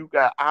 and you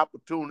got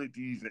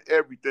opportunities and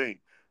everything.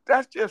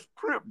 That's just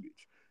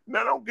privilege.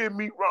 Now, don't get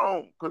me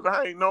wrong, because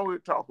I ain't know here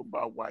talking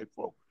about white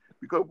folks,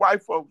 because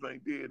white folks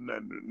ain't did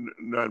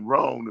nothing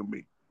wrong to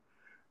me.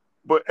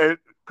 But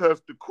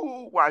because the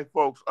cool white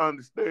folks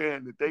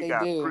understand that they They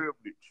got do.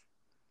 privilege,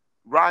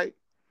 right?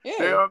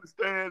 They Yeah.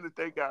 understand that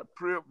they got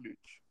privilege,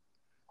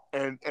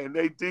 and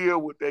they deal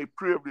with their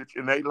privilege,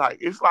 and they like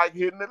it's like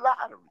hitting the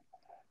lottery.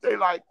 They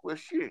like, well,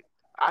 shit,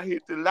 I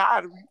hit the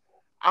lottery.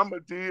 I'm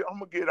gonna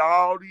get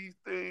all these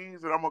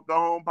things, and I'm gonna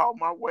go on about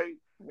my way.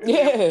 And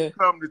then when it Yeah.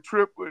 come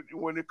to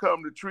when it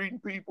come to treating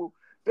people,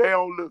 they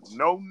don't look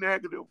no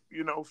negative.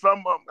 You know, some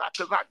of them,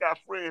 because I got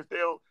friends,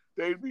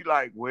 they be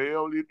like,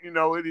 well, it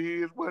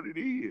is what it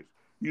is.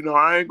 You know,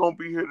 I ain't gonna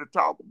be here to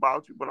talk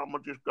about you, but I'm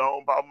gonna just go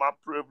on about my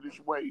privileged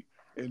way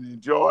and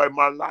enjoy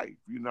my life.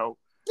 And you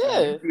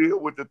Yeah. deal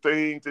with the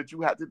things that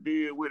you have to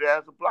deal with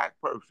as a black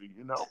person.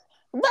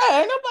 Bro,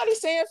 ain't nobody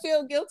saying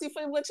feel guilty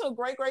for what your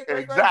great great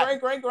great great great Exactly.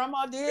 great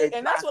grandma did,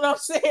 and that's what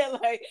Exactly. I'm saying.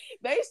 Like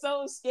they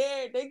so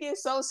scared, they get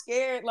so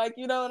scared. Like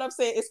you know what I'm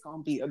saying? It's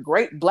gonna be a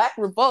great black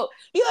revolt.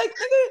 Be like,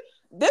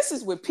 nigga, this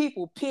is with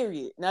people.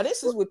 Period. Now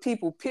this is with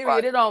people. Period.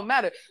 Right. It don't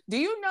matter. Do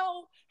you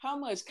know how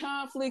much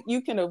conflict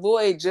you can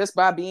avoid just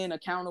by being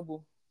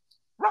accountable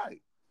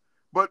Right.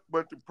 But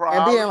the and being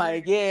problem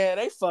like, is, yeah,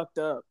 they fucked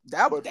up.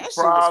 That but the that shit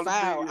was problem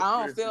foul. is,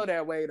 I don't feel listen,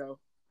 that way though.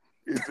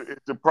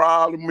 it's the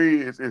problem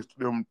is, it's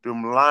them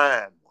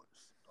lying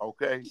ones,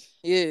 okay?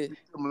 Yeah.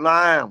 It's them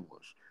lying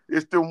ones.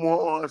 It's the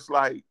ones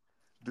like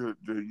your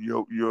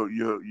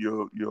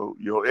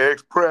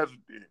ex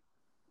president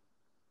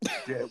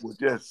that would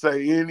just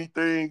say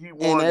anything he And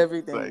wanted to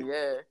everything.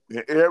 say Yeah.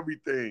 and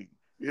everything.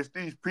 It's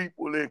these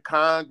people in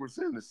Congress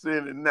and the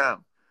Senate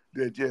now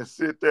that just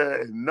sit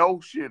there and know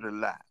shit a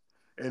lot,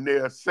 and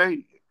they'll say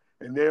it,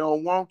 and they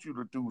don't want you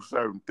to do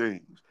certain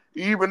things,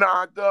 Even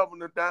our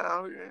governor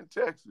down here in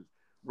Texas,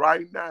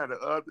 right now, the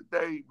other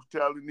day, he was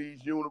telling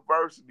these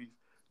universities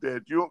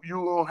that you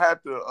don't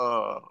have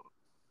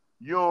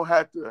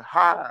to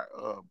hire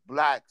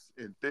blacks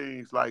and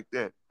things like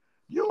that.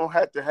 You don't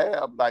have to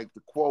have like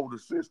the quota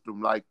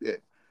system like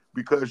that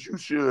because you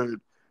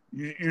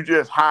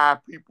just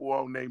hire people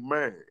on their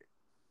merit,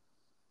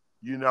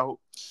 you know.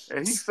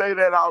 And he say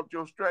that out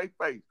your straight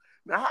face.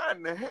 Now, how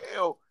in the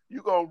hell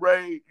you gonna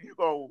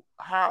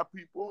hire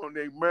people on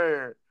their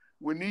merit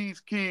when these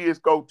kids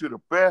go to the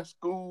best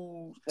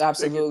schools, they get the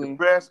Absolutely.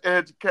 best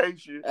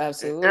education and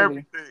Absolutely.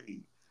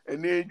 everything,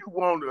 and then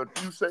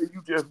you say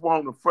you just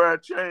want a fair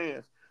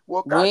chance.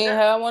 Well, We ain't goddamn,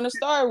 how I want to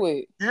start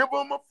with. give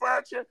them a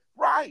fair chance,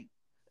 right?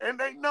 And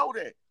they know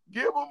that.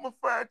 Give them a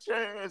fair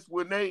chance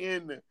when they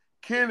in the That's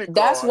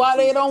kindergarten why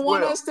through they the don't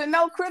want 12th. us to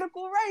know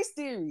critical race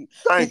theory.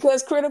 Thank you.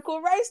 Because critical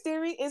race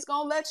theory is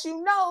going to let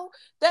you know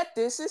that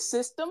this is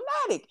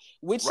systematic,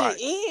 which it Right.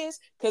 is.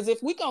 Because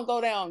if we going to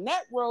go down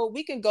that road,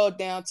 we can go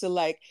down to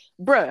like,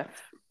 bruh,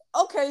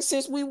 okay,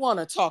 since we want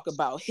to talk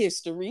about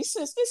history,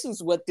 since this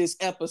is what this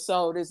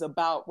episode is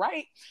about,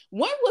 right?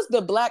 When was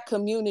the black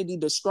community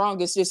the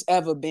strongest it's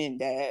ever been,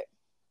 Dad?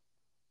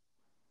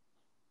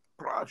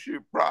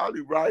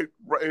 Probably right.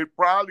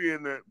 Probably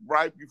in the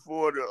right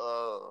before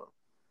the.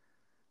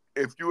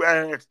 If you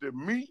asked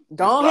me, the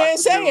Go ahead black and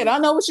say it. community, I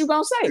know what you're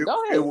going to say. it,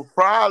 Go it ahead. was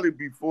probably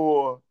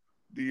before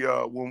the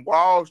when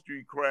Wall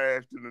Street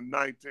crashed in the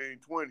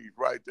 1920s,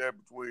 right there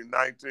between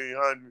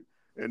 1900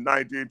 and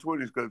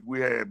 1920s, because we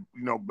had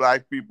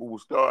black people were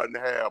starting to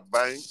have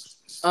banks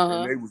and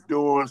Uh-huh. they was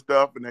doing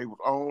stuff and they was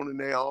owning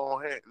their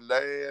own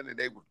land and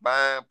they was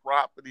buying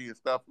property and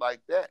stuff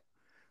like that.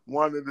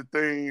 One of the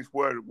things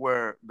where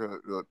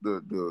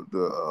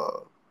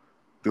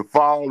the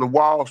fall of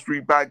Wall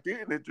Street back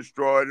then, it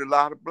destroyed a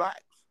lot of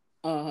blacks.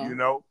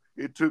 Uh-huh.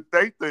 It took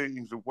their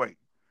things away.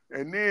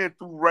 And then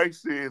through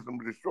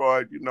racism,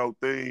 destroyed,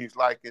 things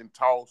like in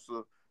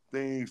Tulsa,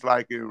 things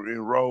like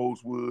in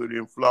Rosewood,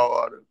 in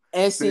Florida,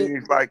 And see,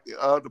 things like in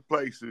other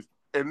places.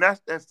 And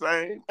that's that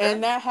same and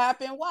thing. that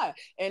happened why?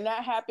 And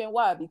that happened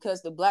why?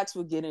 Because the blacks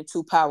were getting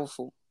too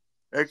powerful.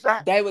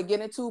 Exactly. They were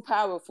getting too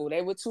powerful.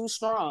 They were too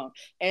strong.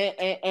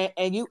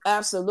 And you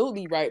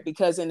absolutely right.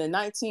 Because in the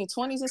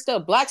 1920s and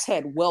stuff, blacks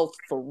had wealth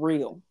for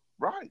real.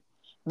 Right.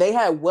 They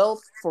had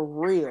wealth for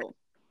real.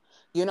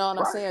 You know what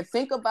I'm Right. saying?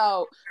 Think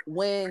about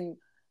when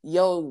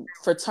your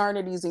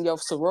fraternities and your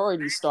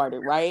sororities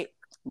started, right?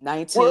 Well,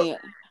 19, well,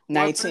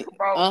 19.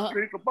 Uh-huh.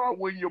 think about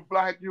when your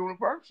black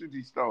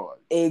university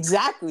started.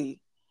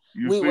 Exactly.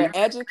 You We see? were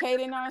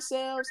educating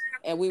ourselves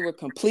and we were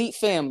complete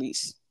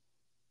families.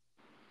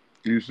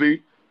 You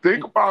see?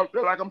 Think about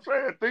like I'm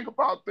saying, think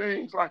about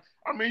things like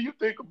you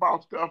think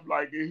about stuff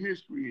like in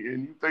history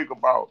and you think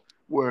about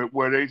where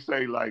they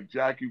say like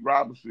Jackie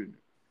Robinson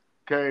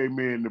came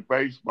in the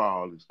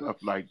baseball and stuff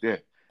like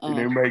that. And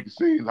they Uh, make it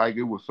seem like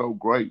it was so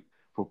great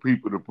for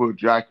people to put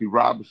Jackie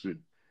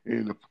Robinson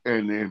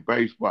in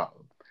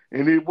baseball.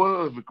 And it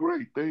was a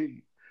great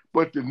thing.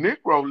 But the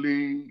Negro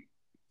League,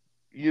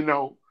 you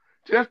know,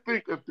 just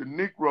think if the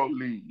Negro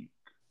League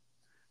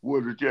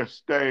would have just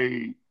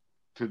stayed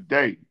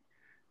today.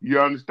 You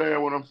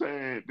understand what I'm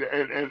saying?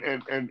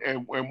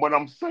 And what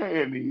I'm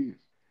saying is,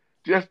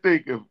 just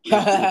think if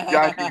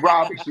Jackie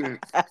Robinson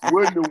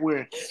wouldn't have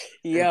went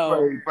and Yo,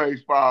 played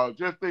baseball.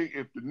 Just think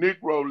if the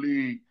Negro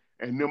League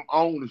and them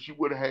owners, you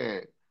would have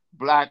had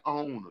black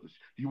owners.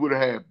 You would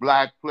have had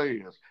black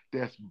players.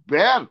 That's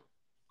better.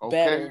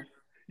 Okay? better.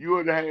 You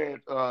would have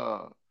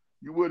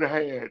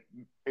had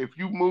if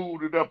you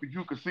moved it up, if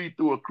you could see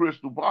through a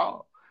crystal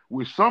ball,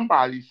 with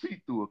somebody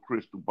see through a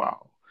crystal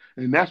ball.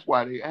 And that's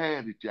why they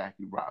added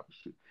Jackie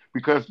Robinson.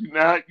 Because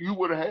now you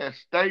would have had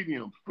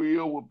stadiums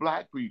filled with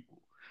black people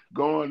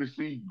going to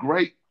see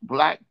great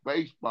black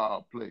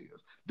baseball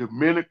players,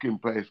 Dominican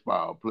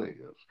baseball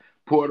players,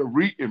 Puerto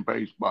Rican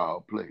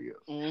baseball players,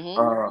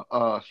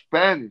 Mm-hmm.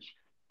 Spanish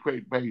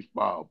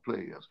baseball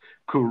players,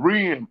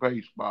 Korean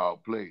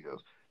baseball players,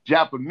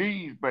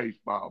 Japanese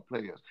baseball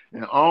players,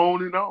 and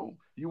on and on.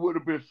 You would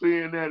have been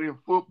seeing that in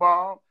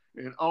football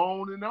and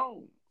on and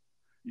on.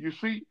 You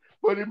see,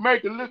 but it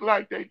make it look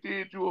like they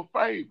did you a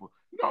favor.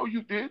 No,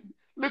 you didn't.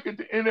 Look at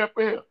the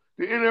NFL.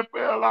 The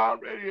NFL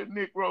already a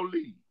Negro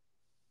League.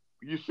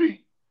 You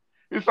see,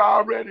 it's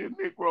already a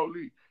Negro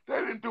League. They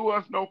didn't do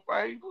us no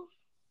favors.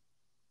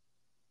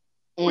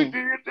 We Mm.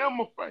 did them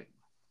a favor.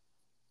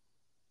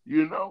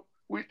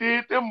 We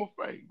did them a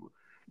favor.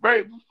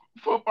 Baby,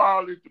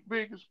 football is the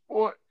biggest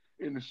sport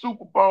in the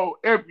Super Bowl.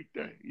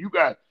 Everything. You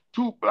got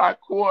two black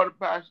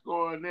quarterbacks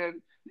going at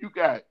it. You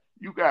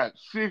got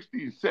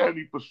 60 to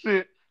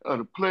 70% of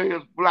the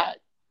players black,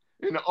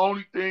 and the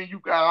only thing you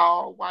got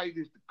all white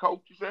is the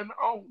coaches and the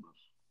owners.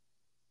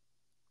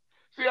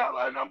 See,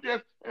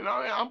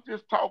 I'm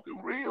just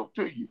talking real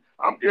to you.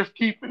 I'm just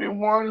keeping it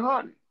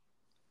 100.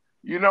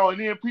 And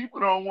then people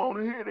don't want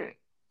to hear that.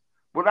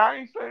 But I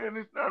ain't saying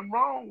there's nothing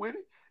wrong with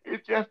it.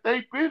 It's just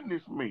they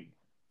businessmen.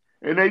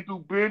 And they do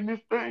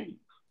business things.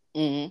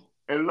 Mm-hmm.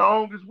 As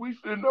long as we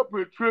sitting up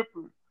here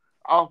tripping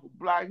off of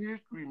Black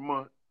History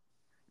Month,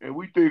 and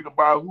we think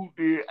about who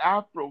did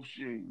Afro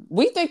Sheen,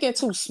 We thinking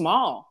too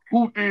small.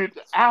 who did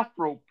the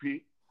Afro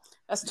pick,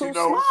 That's you too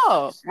know,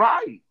 small.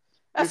 right?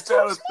 That's too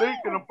Instead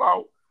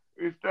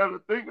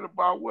of thinking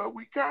about where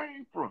we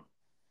came from.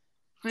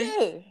 See,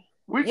 small. Yeah.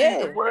 we need to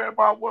Yeah. worry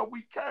about where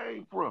we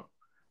came from.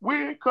 We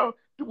didn't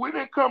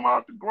come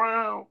out the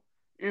ground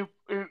in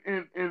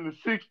the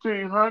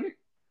 1600s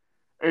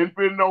and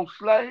been no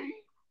slave.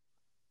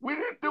 We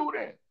didn't do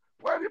that.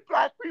 Where did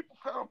black people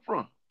come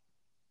from?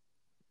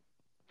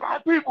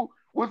 Black people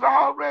was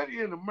already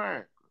in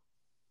America.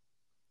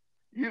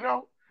 You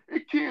know,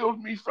 it kills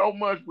me so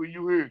much when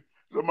you hear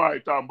somebody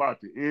talking about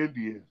the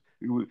Indians.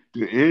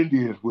 The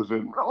Indians was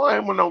in. No,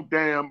 ain't with no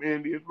damn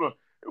Indians.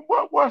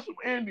 What was some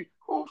Indians?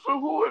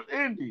 Who is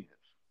Indians?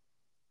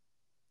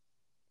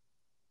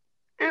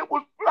 It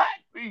was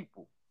black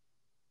people.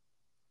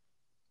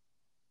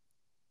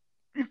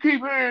 You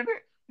keep hearing that.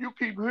 You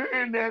keep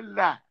hearing that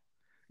lie.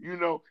 You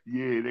know,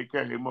 yeah, they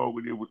came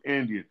over there with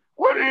Indians.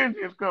 Where did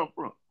Indians come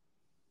from?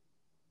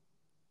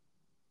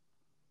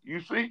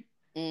 You see?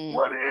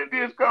 Where did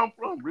Indians come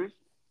from, Rich?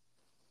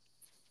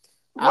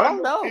 It I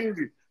wasn't don't no know.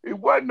 Indian. It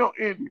wasn't no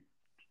Indian.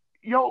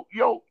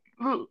 Yo,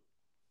 look.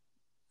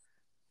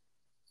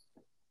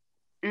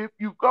 If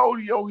you go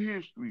to your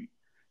history,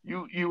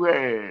 you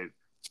had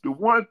the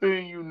one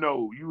thing you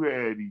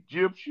had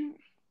Egyptians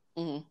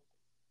Mm-hmm.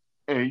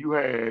 and you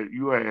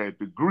had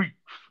the Greeks.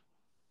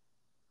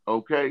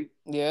 Okay?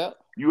 Yeah.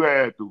 You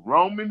had the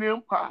Roman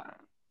Empire.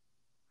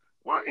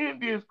 Where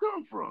Indians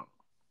come from?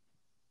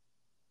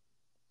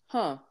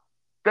 Huh.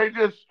 They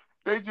just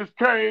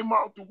came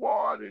out the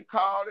water and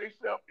called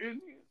themselves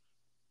Indians.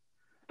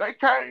 They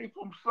came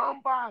from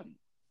somebody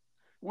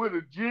with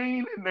a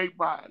gene in their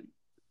body,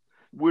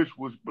 which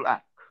was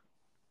black.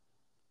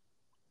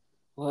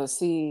 Well,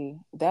 see,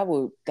 that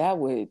would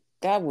go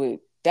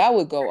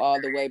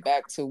all the way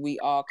back to we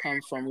all come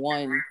from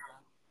one,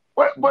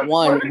 But it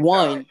does.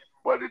 one.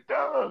 But it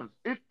does.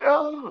 It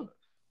does.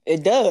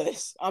 It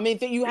does. I mean,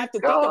 you It have to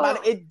think about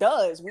does. it. It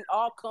does. We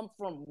all come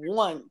from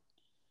one.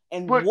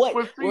 And But see,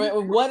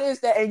 what is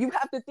that? And you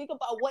have to think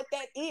about what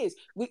that is.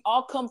 We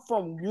all come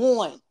from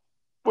one.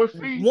 but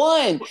see,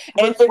 One.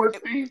 And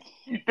but see,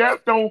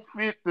 that don't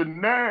fit the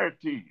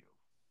narrative.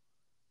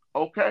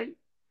 Okay,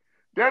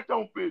 that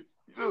don't fit.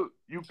 Look,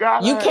 you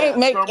gotta you can't have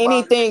make somebody.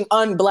 anything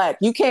unblack.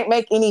 You can't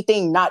make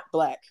anything not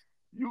black.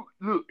 You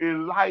look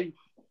in life.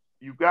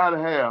 You gotta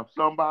have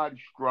somebody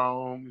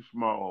strong and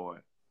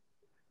smart,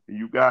 and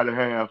you gotta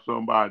have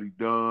somebody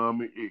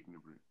dumb and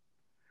ignorant.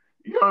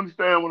 You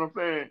understand what I'm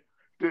saying?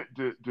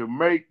 To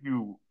make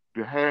you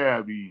to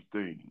have these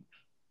things.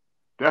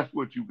 That's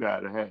what you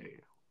gotta have.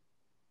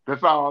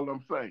 That's all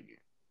I'm saying.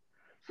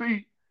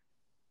 See,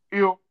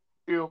 if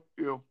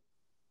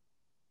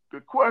the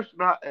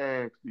question I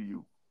ask to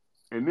you,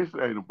 and this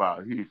ain't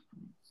about history,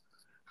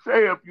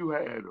 say if you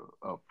had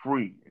a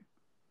friend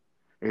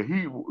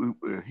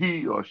and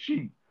he or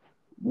she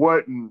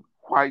wasn't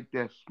quite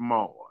that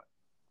smart,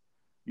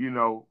 you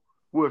know,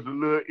 was a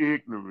little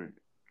ignorant,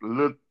 a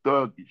little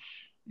thuggish,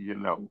 you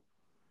know,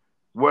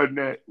 wasn't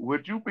that?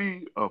 Would you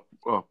be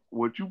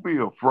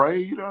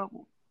afraid of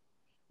them?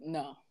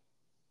 No.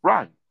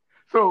 Right.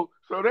 So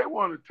they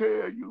want to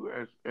tell you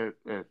as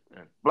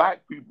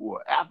black people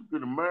or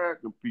African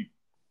American people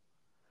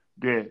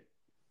that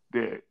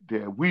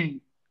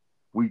we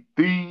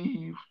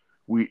thieves,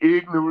 we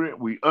ignorant,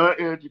 we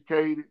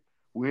uneducated,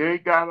 we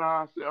ain't got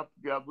ourselves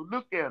together.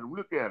 Look at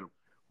them.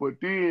 But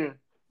then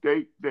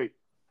they they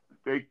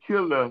they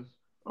kill us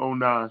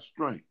on our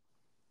strength.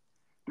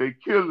 They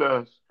kill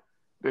us.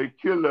 They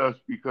kill us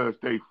because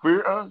they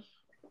fear us.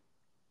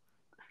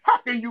 How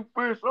can you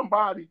fear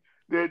somebody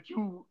that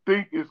you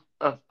think is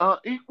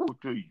unequal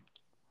to you?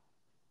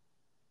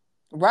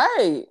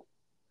 Right.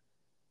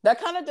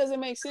 That kind of doesn't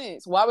make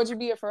sense. Why would you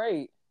be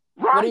afraid?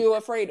 What are Right, you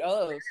afraid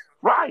of?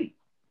 right.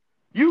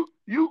 You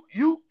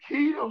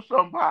kill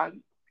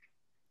somebody,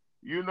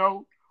 you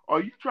know,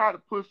 or you try to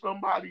put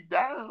somebody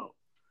down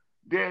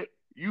that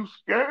you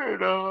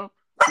scared of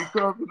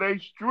because of their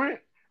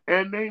strength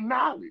and their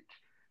knowledge.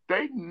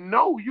 They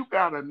know you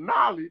got a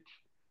knowledge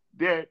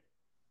that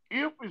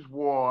if it's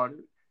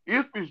watered,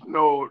 if it's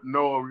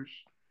nourished,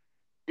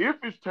 if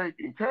it's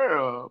taken care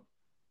of,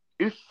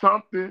 it's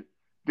something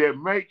that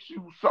makes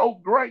you so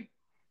great.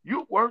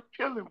 You worth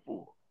killing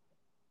for.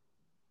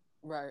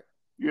 Right.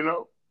 You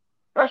know,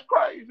 that's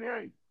crazy,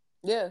 ain't it?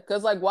 Yeah,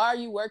 because like, why are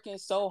you working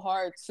so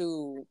hard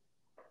to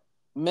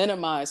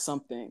minimize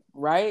something,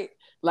 right?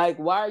 Like,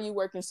 why are you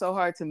working so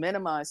hard to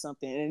minimize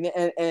something?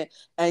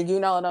 And you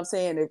know what I'm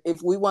saying?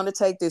 If we want to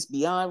take this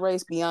beyond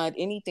race, beyond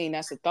anything,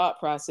 that's a thought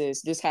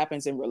process. This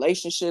happens in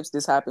relationships.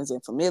 This happens in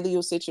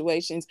familial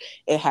situations.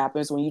 It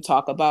happens when you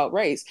talk about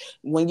race.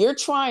 When you're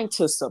trying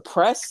to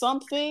suppress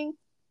something,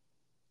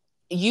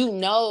 you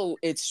know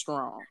it's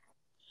strong.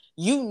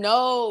 You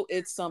know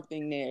it's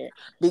something there,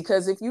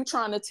 because if you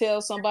trying to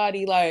tell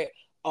somebody like,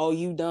 oh,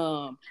 you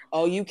dumb,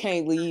 oh, you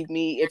can't leave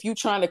me, if you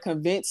trying to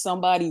convince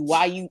somebody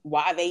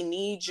why they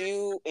need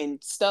you and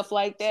stuff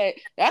like that,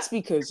 that's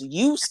because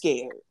you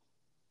scared.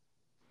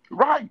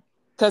 Right.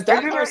 Because And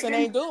that it person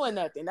ain't, ain't doing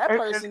nothing. That and,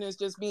 person is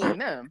just being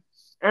them.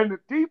 and the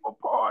deeper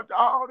part to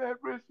all that,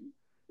 Richie,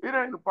 it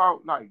ain't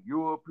about like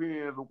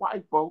Europeans or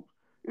white folks.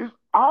 It's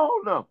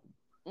all of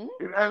them.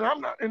 Mm-hmm. And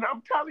I'm not, and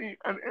I'm telling you,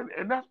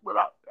 and that's what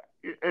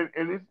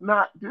and it's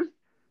not this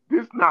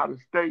not a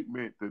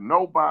statement to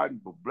nobody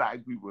but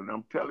black people, and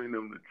I'm telling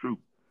them the truth.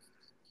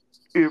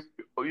 If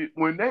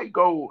when they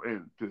go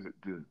into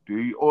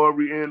the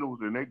Orientals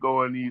and they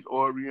go in these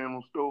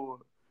Oriental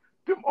stores,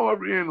 them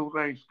Orientals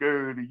ain't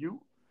scared of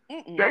you.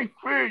 Mm-mm. They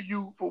fear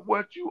you for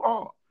what you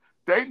are.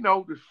 They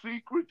know the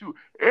secret to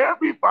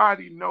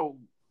everybody knows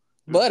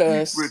the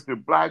But secret us. to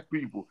black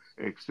people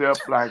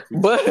except black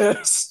people. But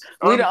us.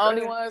 We the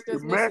only Understand? ones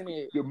that's missing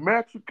it. The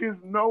Mexicans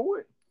know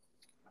it.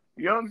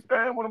 You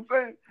understand what I'm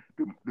saying?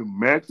 The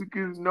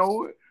Mexicans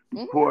know it. The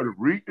Mm-hmm. Puerto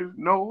Ricans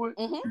know it.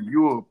 Mm-hmm. The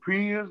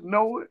Europeans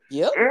know it.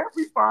 Yep.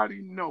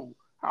 Everybody know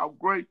how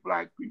great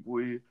black people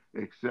is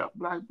except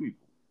black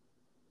people.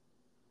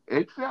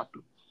 Except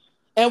them.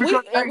 And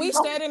Because they we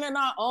know. standing in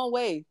our own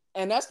way.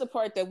 And that's the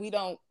part that we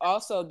don't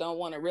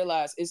want to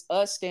realize is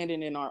us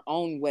standing in our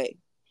own way.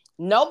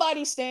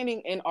 Nobody's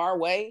standing in our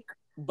way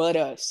but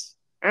us.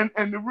 And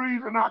the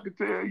reason I can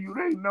tell you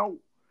they know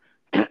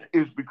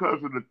is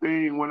because of the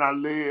thing when I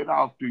laid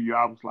off to you,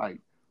 I was like,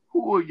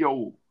 who are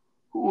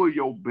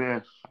your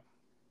best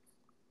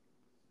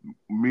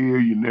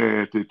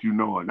millionaires that you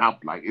know? And I was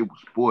like, it was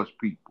sports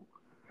people.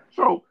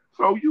 So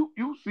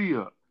you see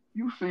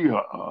a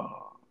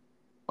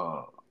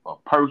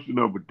person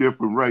of a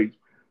different race,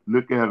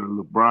 look at a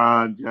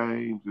LeBron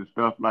James and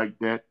stuff like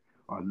that,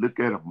 or look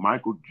at a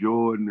Michael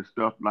Jordan and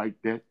stuff like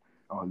that,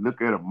 or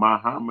look at a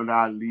Muhammad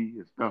Ali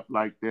and stuff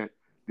like that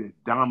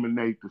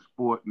dominate the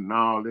sport and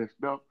all that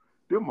stuff.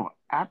 Them are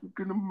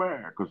African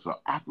Americans or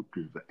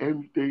Africans or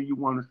anything you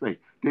want to say.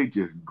 They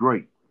just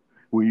great.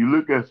 When you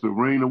look at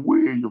Serena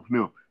Williams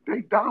now,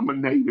 they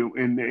dominated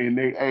in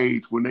their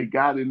age when they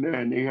got in there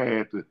and they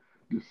had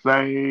the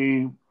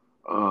same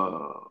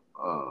uh,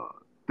 uh,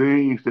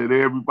 things that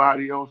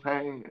everybody else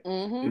had,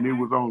 Mm-hmm. and it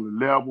was on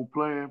the level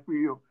playing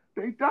field.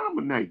 They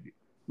dominated.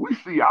 We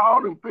see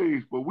all them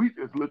things, but we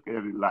just look at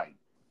it like,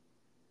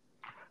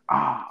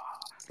 ah,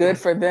 Good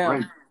that's for great.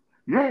 them.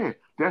 Yeah,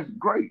 that's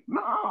great.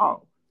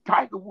 No,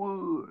 Tiger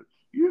Woods,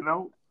 do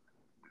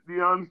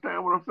you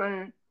understand what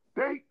I'm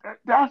saying?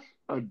 That's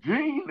a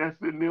gene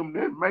that's in them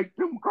that make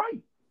them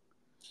great.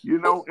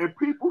 And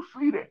people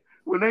see that.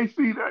 When they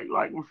see that,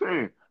 like I'm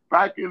saying,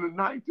 back in the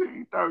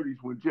 1930s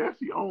when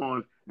Jesse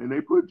Owens, and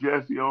they put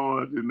Jesse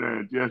Owens in there,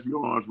 and Jesse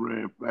Owens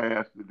ran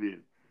faster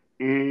than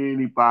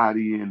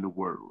anybody in the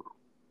world.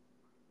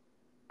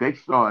 They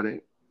saw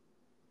that.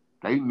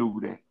 They knew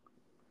that.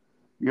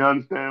 You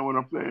understand what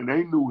I'm saying?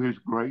 They knew his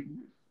greatness.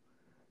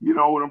 You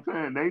know what I'm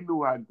saying? They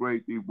knew how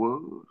great he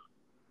was.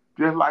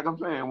 Just like I'm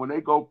saying, when they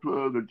go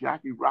plug a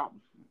Jackie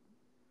Robinson,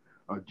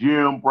 a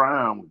Jim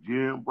Brown, when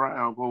Jim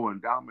Brown go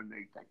and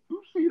dominate that,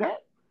 you see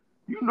that?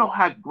 You know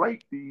how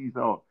great these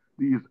are,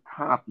 these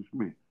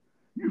accomplishments.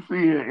 You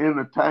see in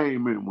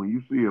entertainment when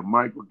you see a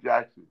Michael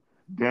Jackson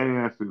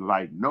dancing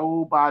like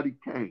nobody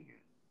can.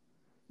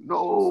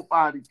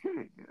 Nobody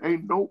can.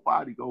 Ain't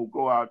nobody gonna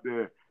go out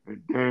there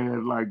and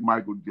dance like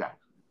Michael Jackson.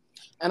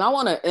 And I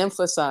want to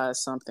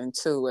emphasize something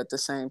too at the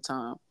same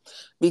time.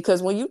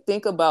 Because when you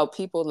think about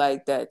people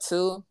like that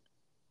too,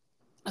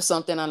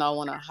 something that I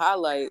want to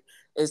highlight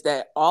is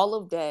that all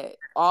of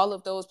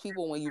those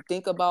people, when you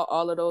think about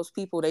all of those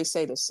people, they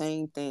say the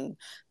same thing.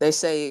 They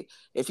say,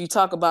 if you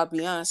talk about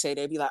Beyonce,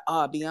 they be like,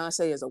 oh,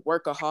 Beyonce is a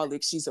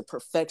workaholic. She's a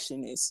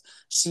perfectionist.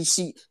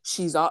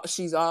 She's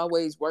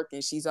always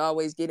working. She's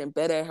always getting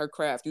better at her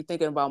craft. You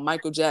thinking about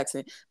Michael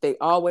Jackson, they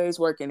always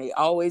working. They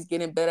always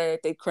getting better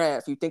at their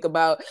craft. You think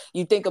about,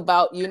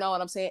 you know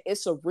what I'm saying?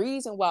 It's a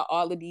reason why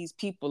all of these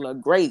people are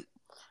great,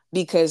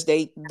 because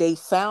they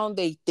found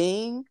a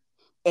thing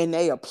and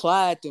they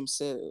applied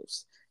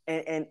themselves,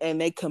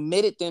 and they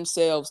committed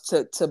themselves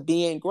to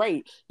being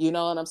great. You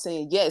know what I'm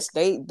saying? Yes,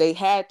 they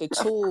had the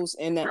tools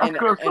That's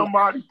because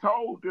somebody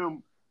told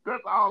them.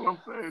 That's all I'm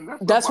saying.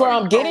 That that's where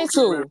somebody I'm getting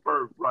told them to. at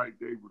first, right?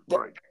 They was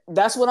great.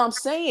 That's what I'm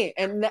saying,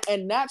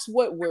 and that's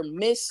what we're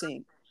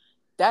missing.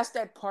 That's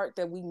that part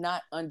that we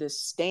not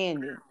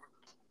understanding.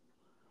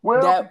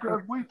 Well, That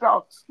because we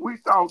taught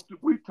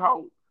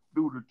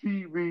through the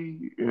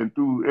TV and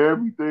through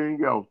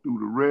everything else, through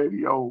the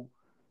radio,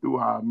 through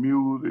our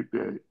music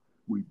that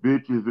we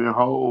bitches and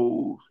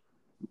hoes,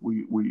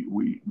 we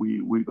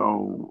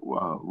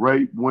gonna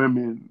rape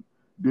women.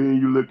 Then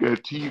you look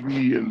at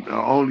TV and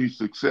only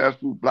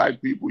successful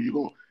black people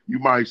you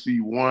might see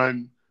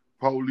one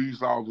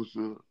police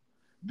officer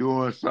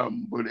doing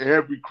something, but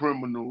every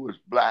criminal is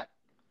black.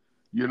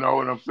 You know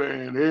what I'm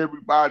saying?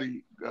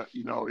 Everybody,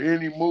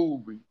 any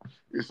movie,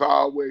 it's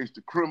always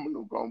the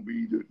criminal gonna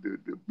be the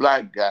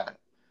black guy.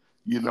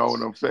 You know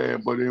what I'm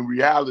saying? But in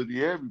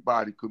reality,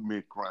 everybody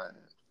commit crimes,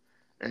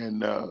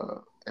 and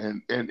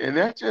and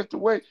that's just the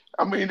way.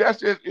 I mean,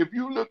 that's just if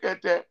you look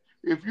at that.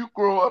 If you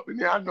grow up in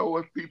there, I know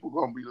what people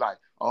gonna be like.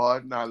 Oh,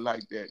 it's not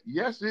like that.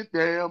 Yes, it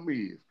damn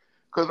is.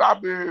 Cause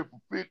I've been here for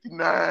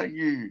 59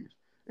 years,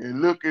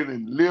 and looking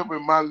and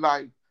living my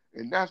life.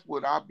 And that's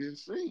what I've been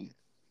seeing.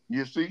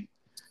 You see?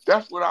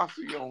 That's what I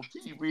see on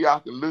TV. I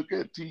can look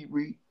at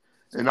TV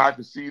and I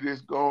can see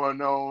this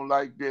going on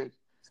like this.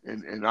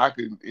 And I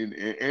can in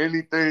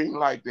anything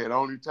like that.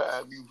 Only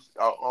time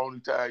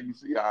you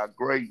see our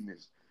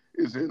greatness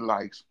is in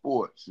like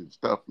sports and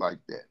stuff like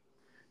that.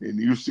 And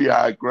you see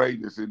our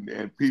greatness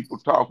and people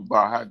talk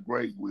about how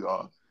great we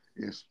are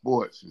in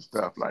sports and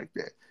stuff like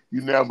that.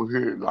 You never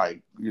hear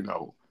like,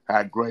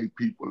 how great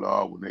people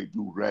are when they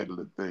do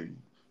regular things.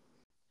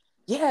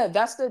 Yeah,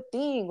 that's the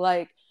thing.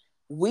 Like,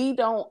 we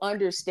don't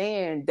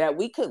understand that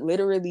we could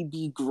literally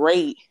be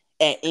great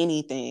at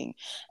anything.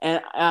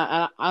 And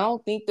I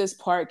don't think this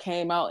part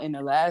came out in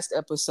the last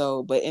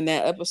episode, but in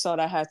that episode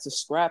I had to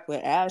scrap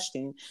with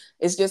Ashton.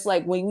 It's just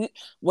like when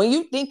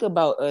you think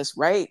about us,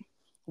 right?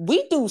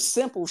 We do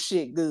simple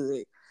shit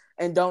good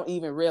and don't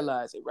even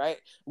realize it, right?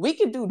 We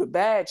can do the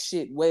bad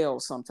shit well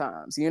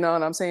sometimes. You know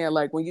what I'm saying?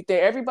 Like, when you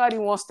think everybody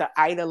wants to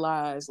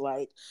idolize,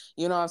 like,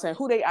 you know what I'm saying?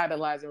 Who they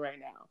idolizing right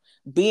now?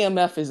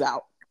 BMF is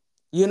out.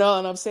 You know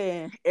what I'm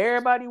saying?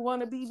 Everybody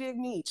want to be Big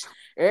Meech.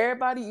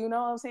 Everybody, you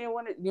know what I'm saying,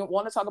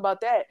 want to talk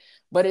about that.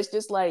 But it's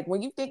just like,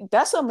 when you think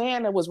that's a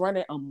man that was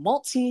running a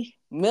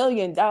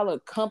multi-million-dollar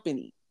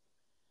company,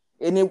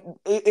 and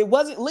it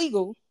wasn't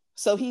legal,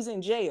 so he's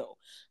in jail.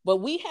 But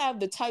we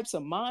have the types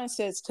of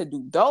mindsets to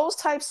do those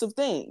types of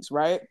things,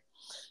 right?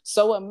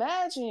 So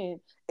imagine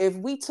if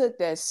we took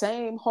that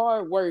same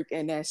hard work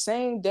and that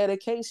same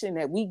dedication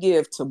that we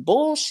give to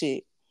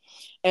bullshit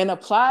and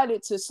applied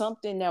it to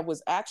something that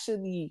was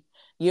actually,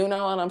 you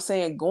know what I'm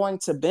saying, going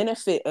to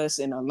benefit us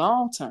in the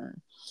long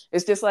term.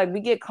 It's just like we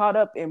get caught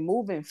up in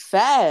moving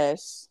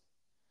fast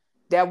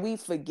that we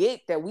forget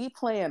that we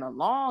playing a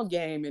long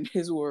game in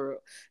this world.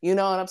 You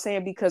know what I'm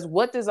saying? Because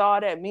what does all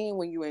that mean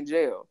when you're in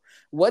jail?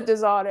 What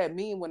does all that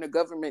mean when the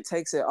government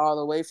takes it all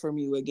away from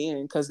you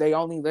again? Because they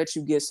only let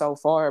you get so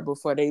far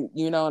before they,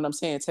 you know what I'm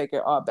saying, take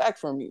it all back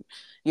from you.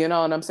 You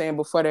know what I'm saying?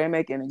 Before they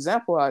make an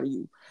example out of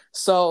you.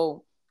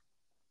 So,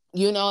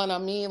 you know what I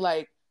mean?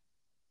 Like,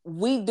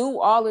 we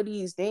do all of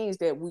these things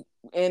that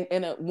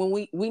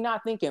when we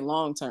not thinking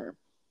long term,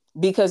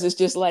 because it's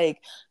just like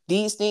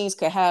these things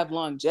could have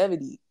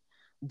longevity,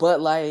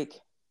 but like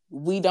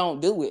we don't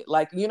do it.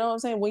 Like, you know what I'm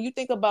saying? When you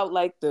think about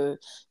like the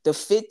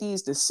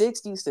 50s, the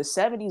 60s, the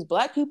 70s,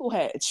 black people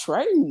had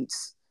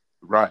trades.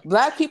 Right.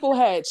 Black people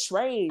had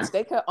trades.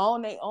 They could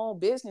own their own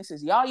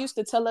businesses. Y'all used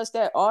to tell us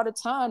that all the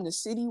time. The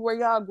city where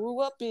y'all grew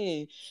up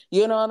in,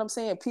 you know what I'm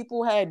saying?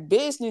 People had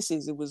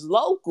businesses. It was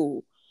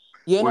local.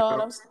 You know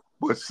what I'm saying?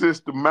 But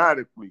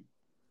systematically,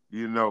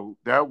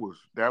 that was.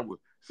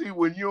 See,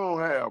 when you don't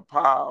have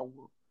power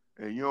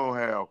and you don't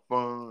have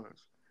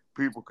funds,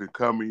 people can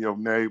come in your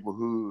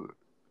neighborhood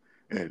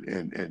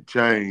and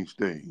change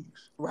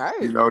things.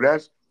 Right.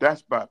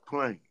 That's by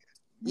plan.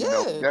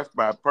 Yeah. That's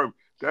by purpose.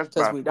 That's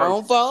Because by we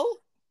don't purpose. vote.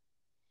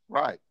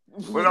 Right.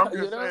 But I'm You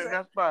just know what I'm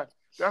saying saying?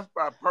 that's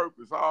by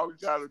purpose. All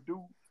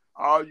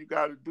you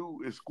gotta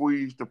do is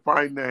squeeze the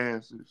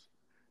finances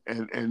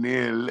and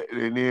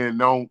then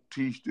don't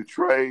teach the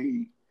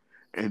trade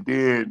and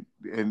then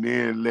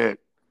let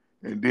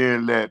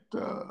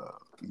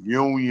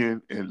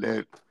union and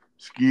let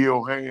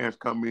skilled hands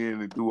come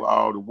in and do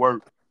all the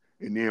work,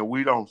 and then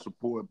we don't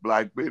support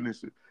black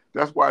businesses.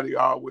 That's why they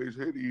always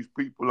hear these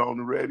people on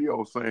the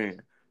radio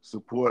saying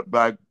support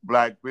black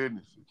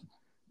businesses.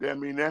 I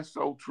mean, that's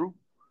so true.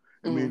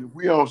 I mean, if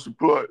we don't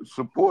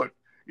support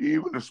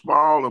even the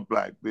smaller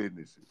black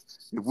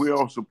businesses, if we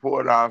don't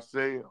support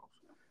ourselves,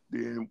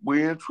 then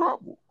we're in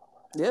trouble.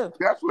 Yeah.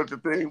 That's what the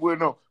thing we'll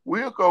know.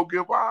 We'll go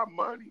give our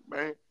money,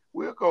 man.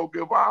 We'll go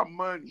give our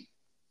money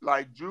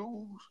like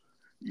Jews,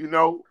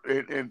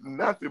 and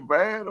nothing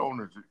bad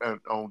on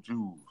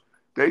Jews.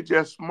 They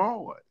just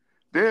smart.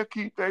 They'll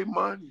keep their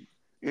money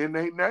in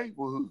their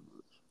neighborhoods,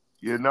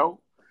 you know,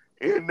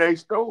 in their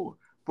store.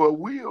 But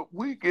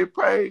we get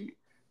paid.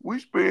 We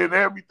spend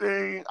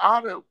everything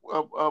out of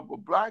a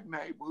black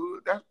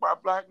neighborhood. That's why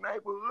black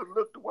neighborhoods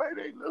look the way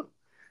they look.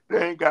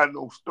 They ain't got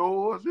no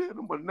stores in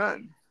them or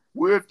nothing.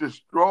 We'll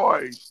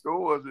destroy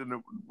stores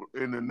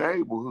in the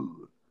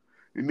neighborhood.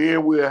 And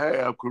then we'll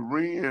have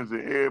Koreans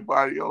and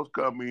everybody else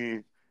come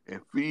in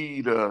and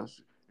feed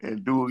us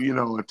and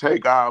and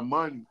take our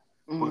money.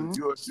 But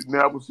you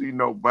never see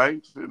no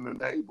banks in the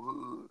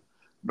neighborhood,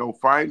 no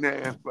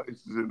finance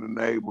places in the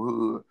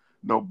neighborhood,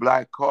 no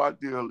black car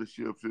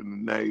dealerships in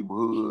the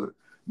neighborhood,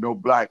 no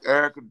black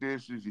air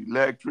conditioners,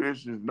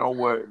 electricians,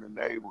 nowhere in the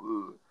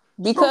neighborhood.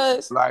 So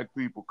Because black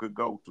people could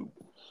go to.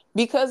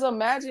 because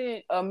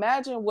imagine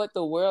what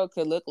the world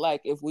could look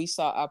like if we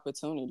saw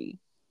opportunity.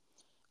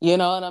 You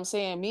know what I'm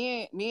saying?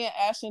 Me and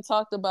Ashton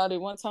talked about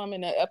it one time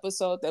in the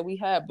episode that we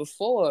had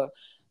before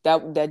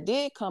that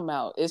did come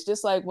out. It's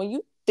just like when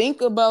you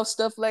think about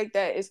stuff like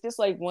that, it's just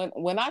like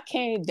when I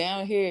came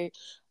down here,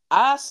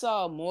 I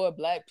saw more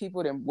black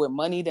people with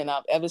money than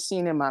I've ever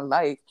seen in my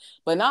life.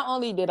 But not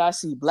only did I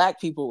see black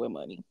people with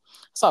money,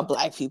 I saw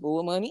black people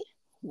with money,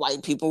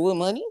 white people with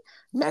money,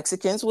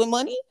 Mexicans with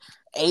money,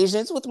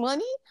 Asians with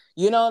money.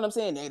 You know what I'm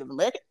saying? Native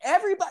American,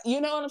 everybody,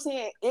 you know what I'm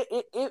saying?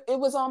 It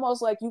was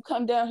almost like you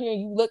come down here and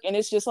you look and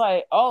it's just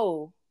like,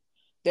 oh,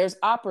 there's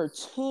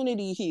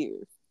opportunity here.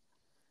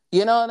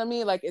 You know what I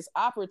mean? Like it's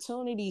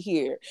opportunity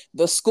here.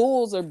 The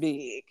schools are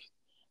big.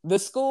 The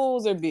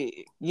schools are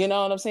big. You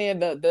know what I'm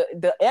saying?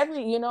 The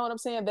every, you know what I'm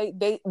saying?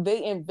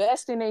 They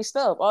invest in their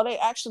stuff. Or they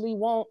actually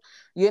want,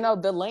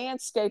 the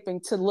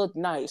landscaping to look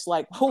nice.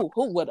 Like who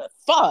would have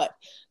thought?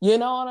 You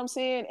know what I'm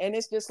saying? And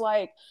it's just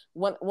like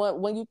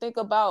when you think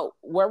about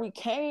where we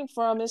came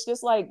from, it's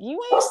just like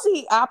you ain't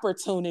see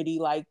opportunity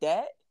like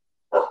that.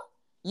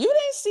 You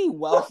didn't see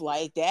wealth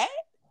like that.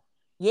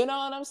 You know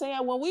what I'm saying?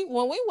 When we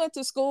went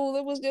to school,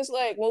 it was just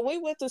like when we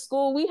went to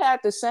school, we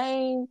had the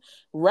same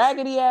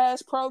raggedy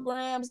ass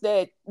programs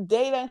that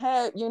they done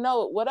had,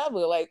 whatever.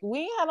 Like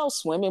we ain't had no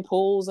swimming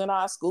pools in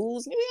our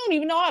schools. We don't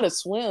even know how to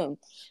swim.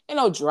 Ain't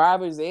no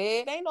driver's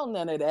ed. Ain't no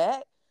none of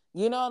that.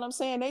 You know what I'm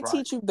saying? They Right.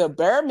 teach you the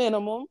bare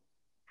minimum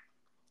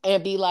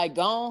and be like,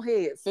 go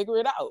ahead, figure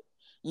it out.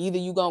 Either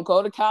you gonna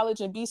go to college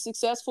and be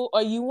successful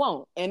or you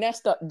won't. And that's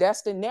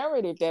the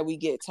narrative that we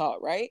get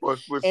taught, right? But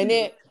And see,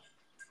 then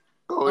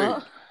go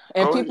ahead.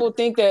 and Go ahead.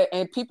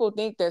 people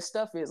think that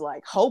stuff is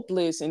like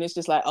hopeless and it's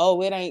just like,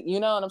 oh, it ain't, you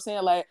know what I'm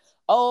saying? Like,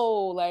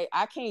 oh, like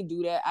I can't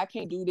do that. I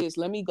can't do this.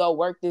 Let me go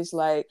work this,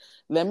 like,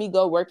 let me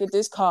go work at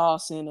this call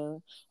center,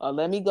 or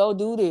let me go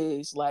do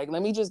this. Like,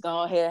 let me just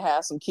go ahead and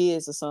have some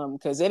kids or something.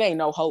 Cause it ain't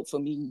no hope for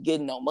me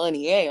getting no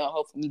money. It ain't no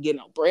hope for me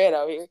getting no bread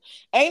out here.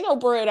 Ain't no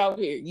bread out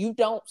here. You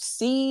don't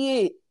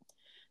see it.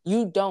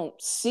 You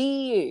don't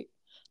see it.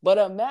 But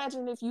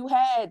imagine if you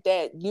had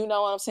that, you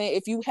know what I'm saying?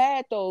 If you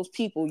had those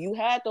people, you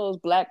had those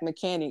black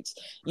mechanics,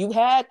 you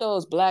had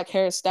those black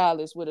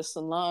hairstylists with a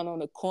salon on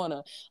the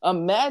corner.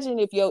 Imagine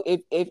if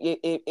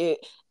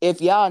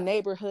y'all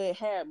neighborhood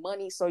had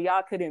money so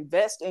y'all could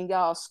invest in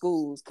y'all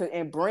schools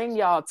and bring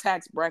y'all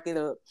tax bracket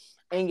up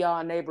in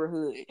y'all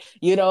neighborhood.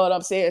 You know what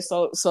I'm saying?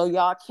 So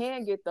y'all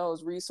can get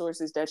those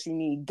resources that you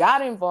need.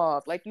 Got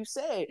involved, like you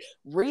said,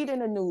 reading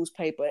the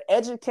newspaper,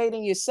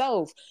 educating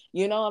yourself.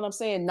 You know what I'm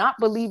saying? Not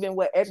believing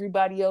what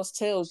everybody else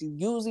tells you,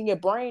 using your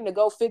brain to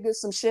go figure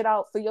some shit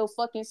out for your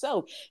fucking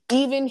self.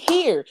 Even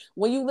here,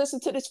 when you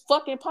listen to this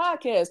fucking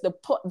podcast,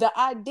 the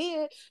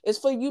idea is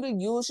for you to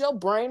use your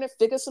brain and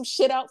figure some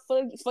shit out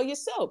for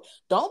yourself.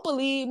 Don't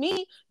believe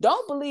me.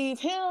 Don't believe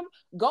him.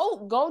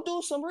 Go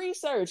do some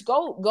research.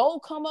 Go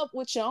come up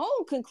with your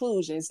own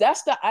conclusions.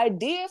 That's the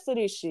idea for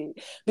this shit.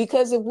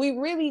 Because if we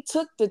really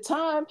took the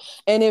time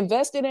and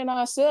invested in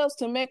ourselves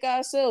to make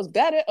ourselves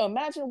better,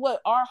 imagine what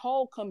our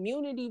whole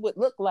community would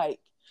look like.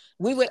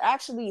 We would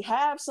actually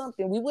have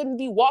something. We wouldn't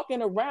be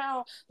walking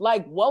around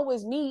like, woe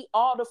is me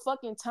all the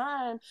fucking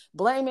time,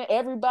 blaming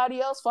everybody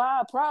else for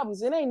our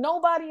problems. It ain't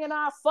nobody in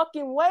our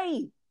fucking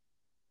way.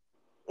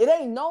 It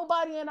ain't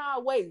nobody in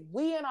our way.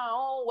 We in our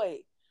own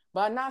way.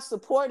 By not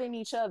supporting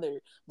each other,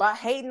 by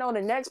hating on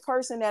the next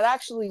person that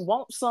actually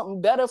wants something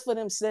better for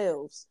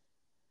themselves.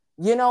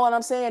 You know what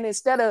I'm saying?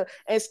 Instead of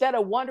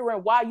wondering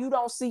why you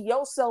don't see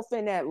yourself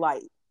in that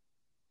light.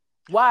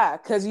 Why?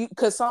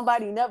 Because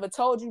somebody never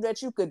told you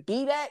that you could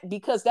be that,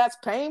 because that's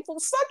painful.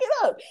 Suck it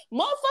up.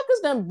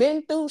 Motherfuckers done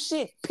been through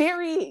shit,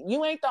 period.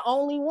 You ain't the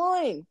only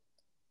one.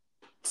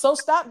 So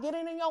stop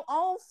getting in your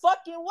own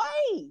fucking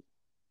way.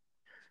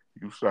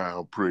 You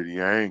sound pretty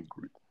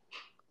angry.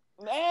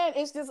 Man,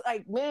 it's just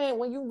like, man,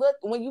 when you look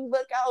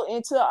out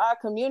into our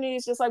community,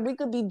 it's just like we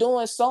could be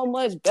doing so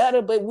much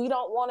better, but we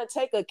don't want to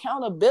take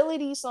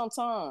accountability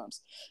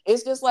sometimes.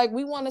 It's just like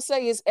we want to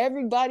say it's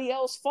everybody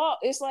else's fault.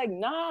 It's like,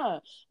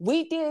 nah,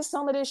 we did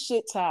some of this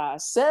shit to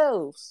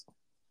ourselves.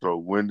 So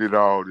when did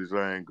all this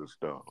anger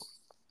start?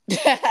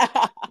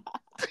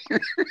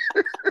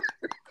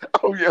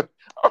 Oh yeah,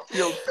 I'm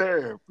your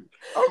therapy.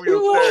 I'm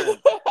your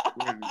therapy.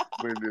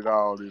 When did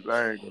all this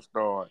anger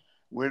start?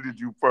 When did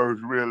you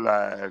first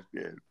realize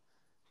that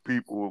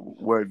people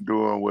wasn't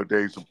doing what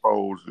they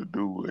supposed to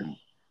do and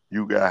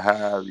you got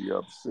highly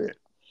upset?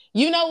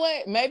 You know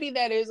what? Maybe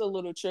that is a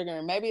little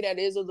triggering. Maybe that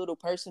is a little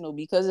personal,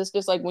 because it's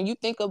just like when you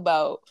think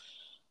about,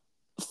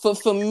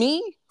 for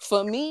me,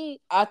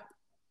 I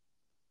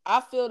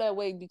feel that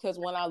way because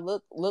when I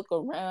look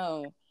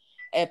around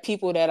at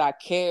people that I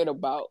cared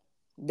about,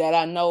 that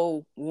I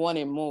know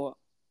wanted more,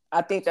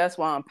 I think that's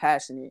why I'm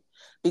passionate.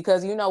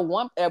 Because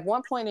at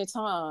one point in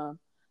time,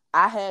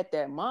 I had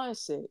that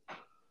mindset.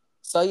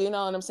 So you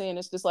know what I'm saying?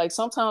 It's just like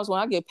sometimes when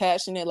I get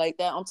passionate like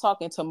that, I'm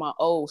talking to my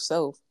old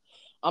self.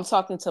 I'm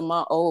talking to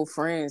my old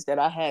friends that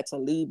I had to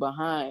leave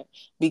behind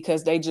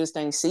because they just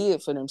ain't see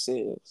it for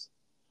themselves.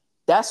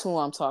 That's who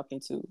I'm talking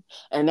to.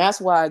 And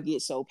that's why I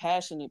get so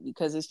passionate,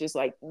 because it's just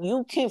like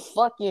you can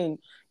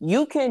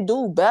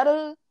do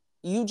better.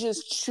 You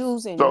just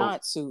choosing So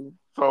not to.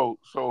 so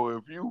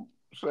if you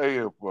say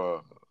if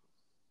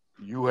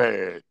you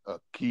had a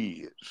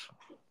kids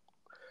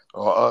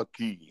or a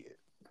kid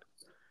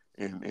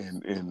in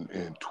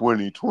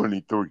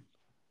 2023.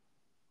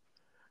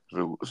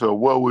 So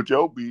what would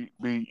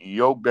be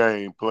your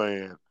game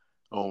plan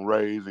on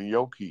raising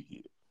your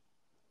kid?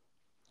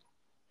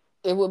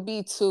 it would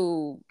be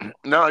too.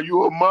 Now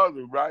you a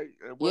mother, right?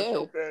 And what's Yeah,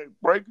 your game?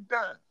 Break it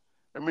down.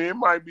 I mean, it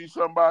might be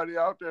somebody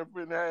out there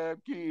finna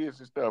have kids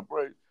and stuff.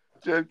 Break.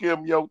 Just give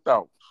them your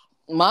thoughts.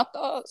 my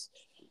thoughts.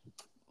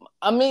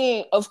 I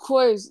mean, of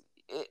course,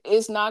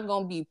 it's not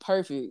gonna be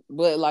perfect,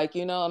 but like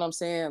you know what I'm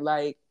saying.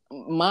 Like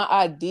my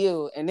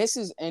ideal, and this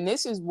is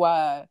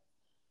why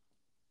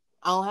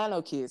I don't have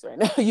no kids right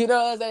now. You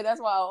know what I'm saying?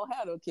 That's why I don't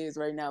have no kids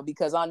right now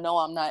because I know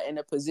I'm not in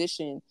a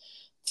position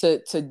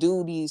to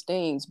do these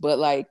things. But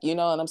like, you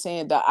know what I'm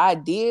saying? The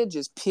idea,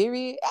 just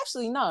period.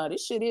 Actually, nah,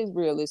 this shit is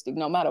realistic.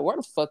 No matter where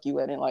the fuck you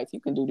at in life, you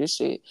can do this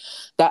shit.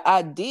 The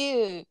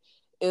idea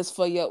is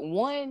for your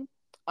one.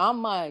 I'm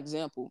my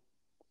example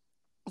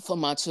for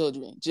my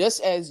children.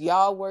 Just as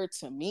y'all were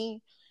to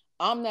me,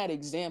 I'm that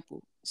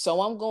example.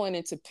 So I'm going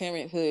into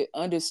parenthood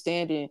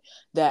understanding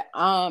that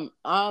I'm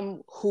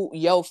who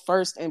your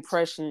first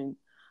impression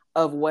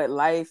of what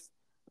life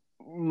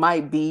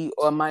might be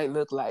or might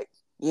look like.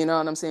 You know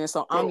what I'm saying?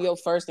 So I'm So, your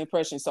first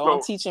impression. So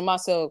I'm so teaching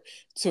myself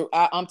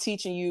I'm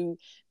teaching you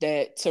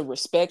that to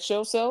respect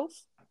yourself,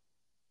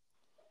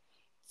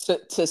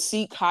 to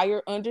seek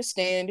higher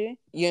understanding.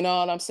 You know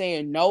what I'm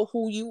saying? Know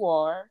who you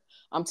are.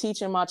 I'm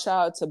teaching my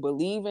child to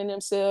believe in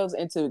themselves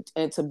and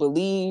to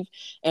believe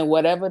in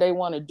whatever they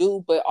want to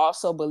do, but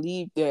also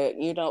believe that,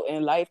 you know,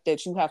 in life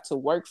that you have to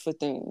work for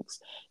things.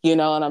 You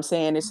know what I'm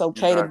saying? It's you're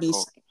okay to not be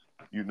gonna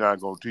you're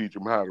not gonna teach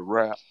them how to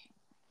rap.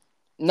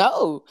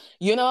 no.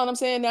 You know what I'm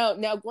saying? Now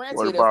What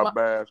granted, if my about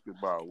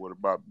basketball? What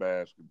about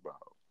basketball?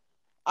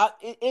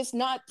 it's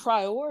not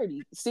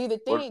priority. See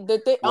What the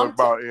thing What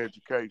about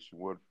education?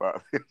 What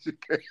about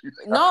education?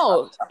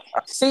 no.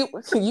 See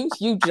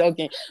you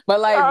joking, but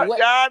like Yeah, I know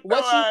what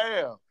you I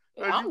am.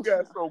 Cause you I'm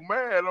got so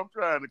mad, I'm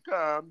trying to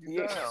calm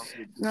you yeah. down.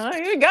 No,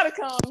 you ain't gotta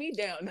calm me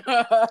down.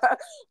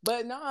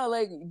 But no,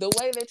 like the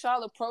way that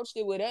y'all approached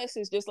it with us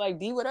is just like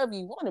be whatever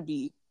you want to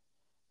be.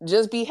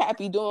 Just be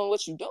happy doing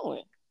what you're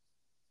doing.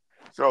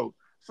 So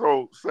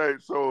say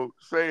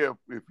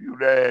if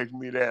you'd asked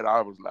me that,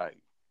 I was like,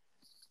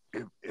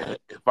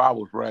 if I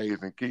was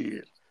raising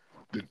kids,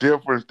 the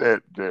difference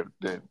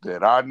that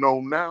I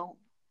know now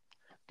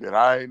that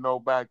I ain't know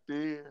back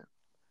then,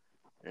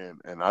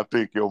 and I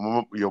think your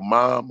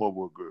mom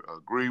would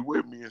agree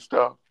with me and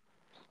stuff.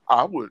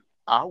 I would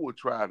I would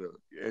try to,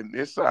 and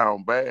it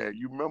sound bad.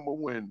 You remember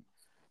when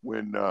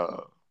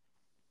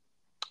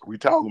we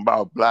talking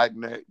about black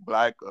and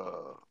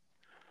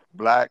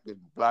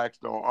blacks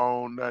don't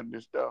own nothing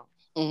and stuff.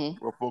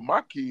 Mm-hmm. But for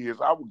my kids,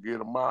 I would get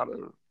them out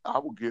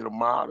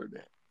of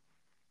that.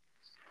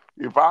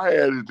 If I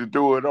had it to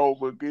do it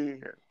over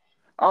again,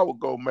 I would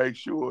go make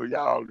sure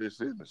y'all that's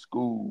in the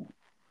school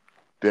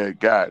that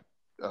got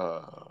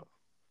uh,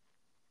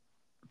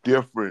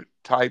 different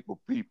type of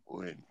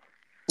people in it.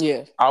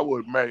 Yeah. I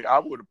would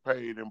have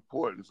paid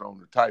importance on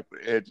the type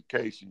of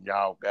education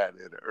y'all got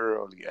at an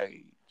early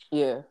age.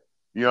 Yeah.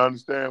 You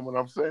understand what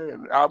I'm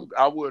saying?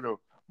 I would have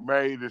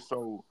made it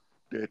so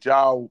that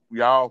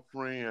y'all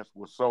friends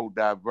were so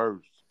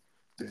diverse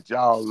that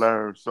y'all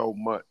learned so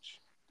much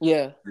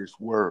Yeah. this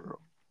world.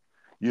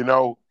 You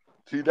know,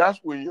 see that's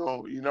when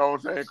you know what I'm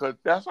saying? Because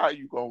that's how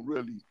you gonna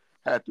really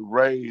have to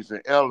raise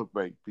and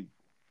elevate people.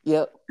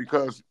 Yep.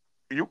 Because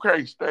you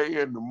can't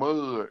stay in the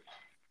mud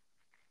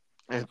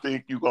and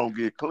think you're gonna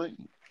get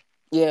clean.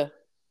 Yeah.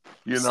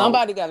 You know,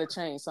 Somebody gotta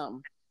change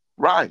something.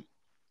 right?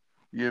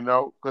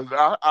 Because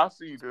I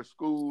see the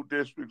school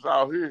districts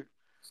out here,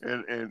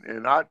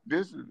 and I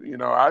this is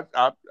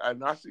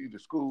I see the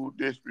school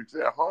districts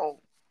at home,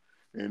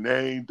 and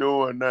they ain't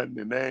doing nothing,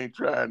 and they ain't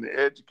trying to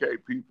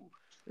educate people,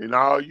 and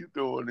all you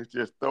doing is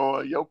just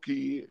throwing your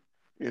kid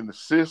in the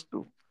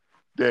system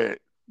that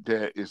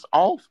that is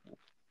awful,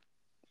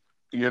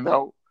 you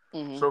know.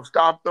 Mm-hmm. So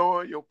stop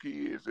throwing your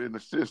kids in the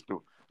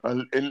system,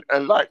 and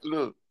like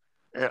look,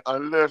 and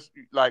unless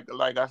like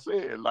I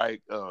said, my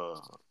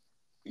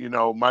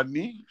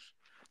niece,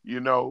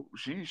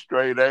 she's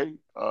straight A.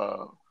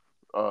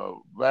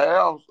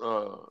 Val's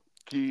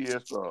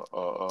kids,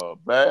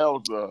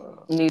 Val's,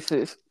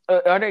 Nieces.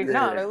 Are they?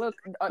 No, yeah,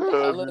 they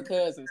got little cousins,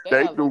 cousins. They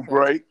they got little do cousins.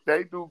 great.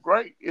 They do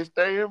great. It's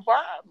their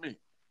environment.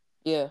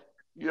 Yeah.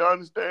 You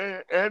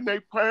understand? And they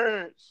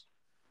parents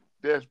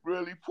that's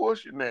really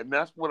pushing that. And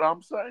that's what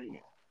I'm saying.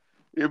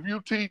 If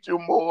you teach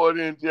them more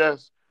than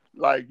just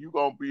like you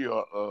gonna be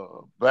a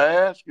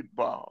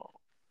basketball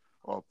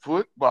or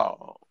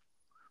football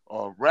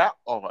or rap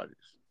artist.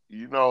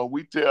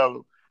 We tell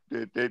them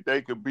that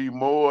they could be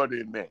more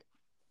than that,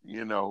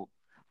 you know,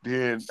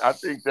 then I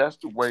think that's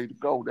the way to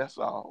go. That's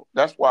all.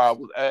 That's why I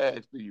was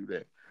asking you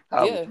that.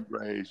 How would Yeah. you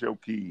raise your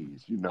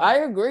kids? I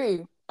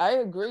agree. I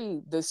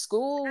agree. The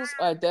schools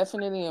are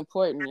definitely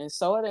important, and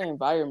so are the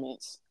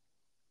environments.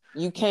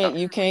 You can't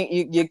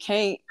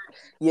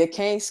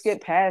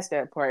skip past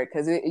that part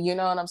because you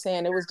know what I'm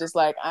saying. It was just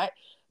like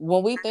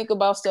when we think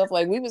about stuff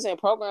like we was in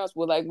programs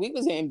where like we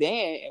was in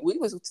band and we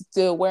was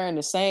still wearing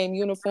the same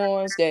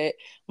uniforms that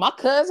my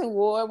cousin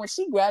wore when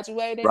she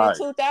graduated in Right.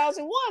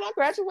 2001. I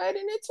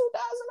graduated in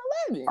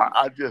 2011.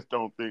 I just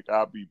don't think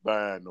I'll be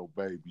buying no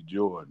baby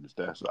Jordans.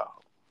 That's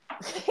all.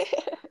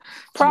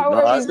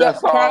 That's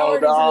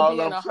Priorities will all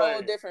be in I'm a whole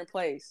saying. different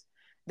place.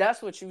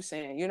 That's what you're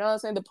saying. You know what I'm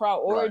saying? The Right.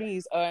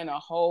 priorities are in a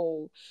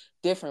whole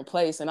different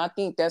place. And I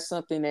think that's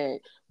something that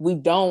we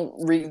don't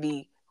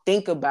really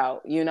think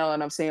about, you know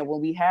what I'm saying, when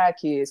we have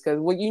kids. Because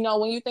when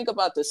you think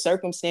about the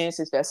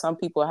circumstances that some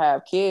people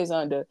have kids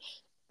under,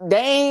 they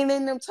ain't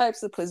in them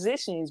types of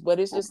positions. But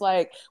it's just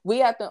like we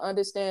have to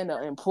understand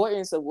the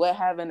importance of what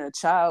having a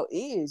child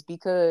is,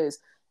 because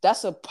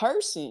that's a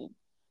person.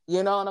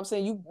 You know what I'm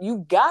saying?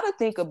 You gotta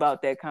think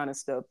about that kind of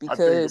stuff I think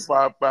if because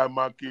I buy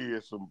my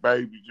kids some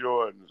baby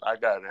Jordans, I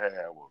gotta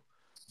have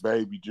a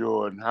baby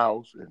Jordan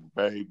house and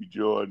baby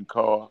Jordan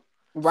car,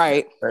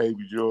 right,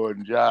 baby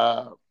Jordan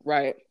job,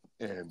 right,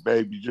 and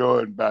baby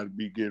Jordan about to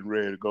be getting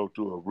ready to go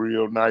to a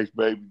real nice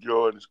baby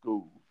Jordan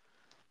school.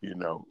 You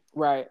know,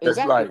 right, that's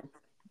exactly. like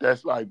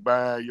that's like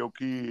buying your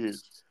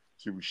kids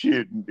some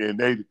shit and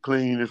they the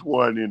cleanest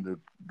one in the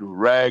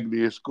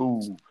raggediest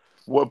school.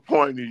 What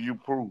point are you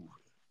proving?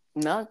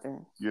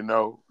 Nothing. You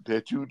know,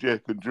 that you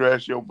just could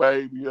dress your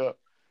baby up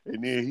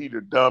and then he the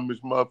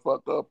dumbest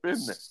motherfucker up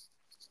in there.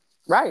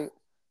 Right.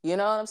 You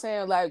know what I'm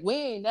saying? Like we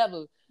ain't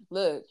never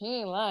look,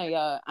 he ain't lying,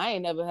 y'all. I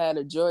ain't never had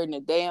a Jordan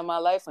a day in my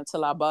life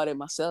until I bought it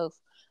myself.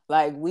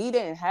 Like we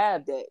didn't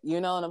have that.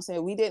 You know what I'm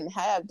saying? We didn't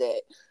have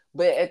that.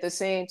 But at the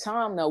same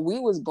time, though, we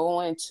was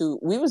going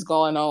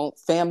on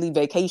family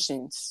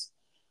vacations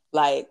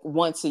like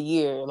once a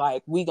year.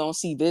 Like we gonna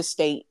see this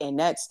state and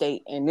that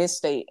state and this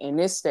state and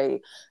this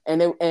state.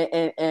 And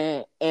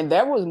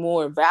there was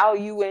more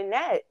value in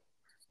that,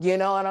 you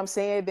know what I'm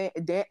saying,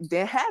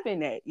 than having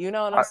that. You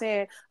know what I'm I,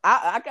 saying?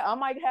 I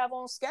might have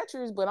on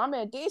Skechers, but I'm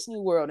at Disney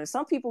World, and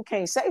some people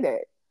can't say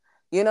that.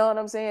 You know what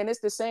I'm saying? It's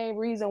the same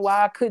reason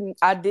why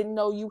I didn't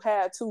know you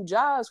had two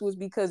jobs, was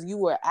because you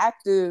were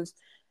active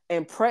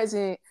and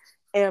present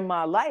in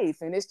my life.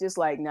 And it's just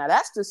like, now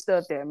that's the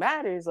stuff that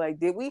matters. Like,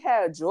 did we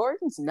have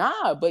Jordans?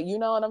 Nah, but you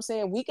know what I'm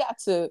saying? We got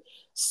to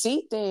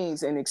see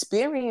things and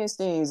experience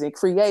things and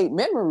create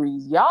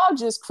memories. Y'all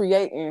just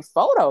creating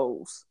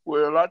photos.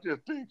 well, I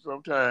just think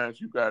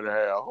sometimes you got to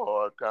have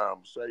hard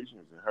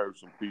conversations and hurt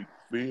some people's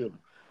feelings.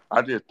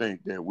 I just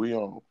think that we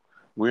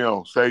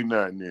don't say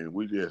nothing and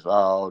we just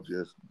all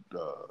just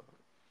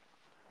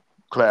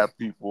clap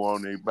people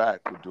on their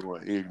back for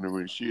doing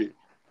ignorant shit,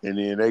 and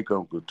then they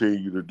gonna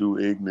continue to do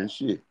ignorant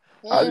shit.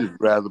 I Yeah. just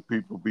rather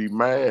people be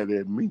mad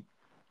at me,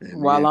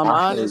 and While then I'm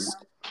I say honest,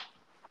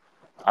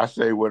 I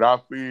say what I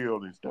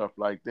feel and stuff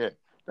like that.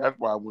 That's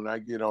why when I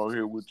get on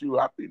here with you,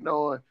 I be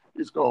knowing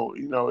it's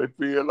going, it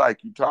feel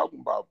like you talking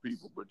about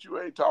people, but you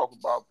ain't talking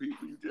about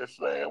people. You just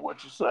saying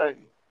what you say.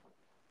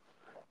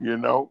 You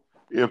know,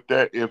 if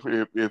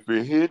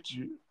it hits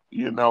you,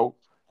 it ain't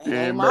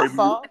then my maybe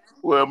fault.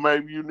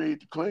 maybe you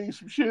need to clean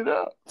some shit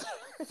up.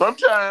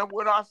 Sometimes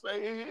when I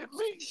say it hit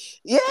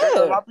me,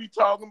 hell, Yeah, I be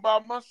talking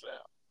about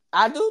myself.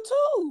 I do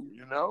too.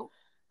 You know,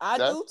 I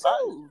that's do life.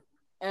 too.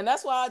 And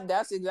that's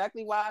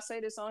exactly why I say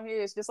this on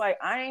here. It's just like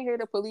I ain't here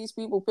to police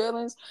people's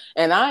feelings,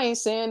 and I ain't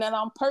saying that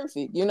I'm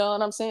perfect. You know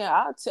what I'm saying?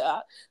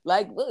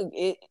 Like, look,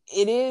 it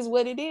is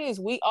what it is.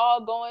 We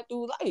all going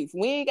through life.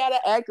 We ain't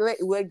gotta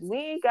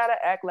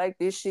act like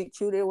this shit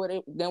cuter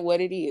than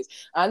what it is.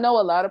 I know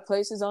a lot of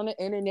places on the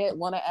internet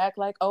want to act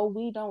like, oh,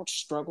 we don't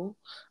struggle,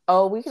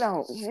 oh, we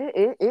don't.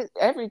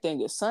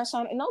 Everything is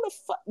sunshine. No, the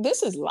fuck,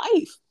 this is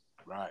life.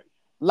 Right.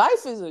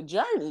 Life is a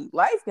journey.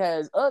 Life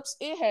has ups,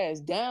 it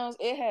has downs,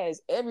 it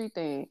has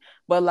everything.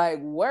 But like,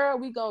 where are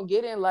we gonna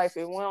get in life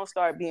if we don't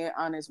start being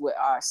honest with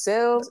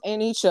ourselves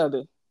and each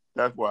other?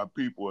 That's why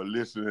people are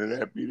listening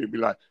at me. They be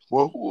like,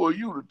 well, who are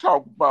you to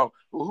talk about?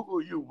 Well, who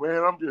are you,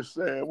 man? I'm just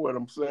saying what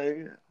I'm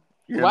saying.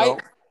 You Why know,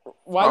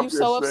 why you I'm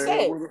so just saying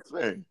upset? what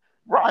I'm saying.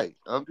 Right.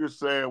 I'm just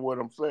saying what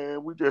I'm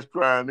saying. We just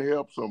trying to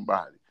help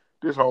somebody.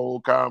 This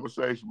whole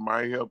conversation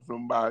might help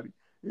somebody.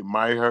 It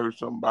might hurt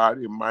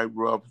somebody. It might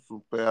ruffle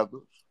some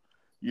feathers,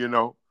 you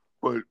know.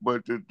 But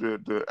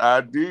the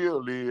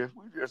ideal is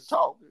we just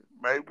talking.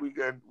 Maybe we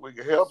can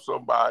help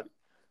somebody.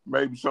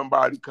 Maybe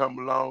somebody come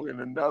along in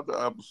another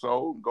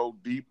episode and go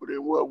deeper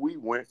than what we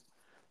went.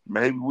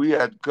 Maybe we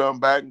had to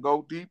come back and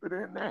go deeper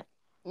than that.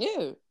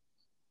 Yeah.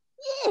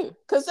 Yeah.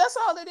 Cause that's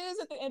all it is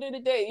at the end of the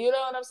day. You know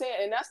what I'm saying?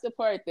 And that's the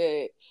part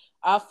that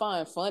I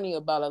find funny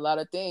about a lot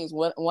of things.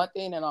 One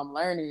thing that I'm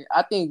learning,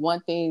 I think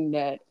one thing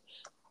that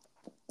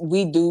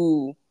we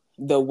do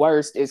the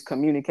worst is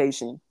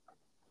communication.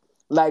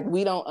 Like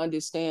we don't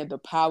understand the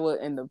power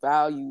and the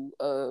value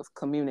of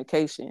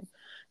communication.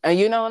 And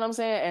you know what I'm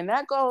saying? And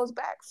that goes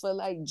back for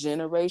like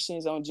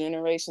generations on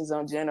generations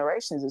on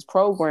generations. It's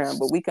programmed,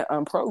 but we can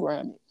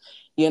unprogram it.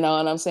 You know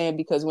what I'm saying?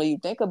 Because when you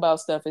think about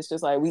stuff, it's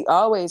just like we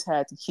always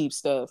had to keep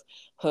stuff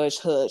hush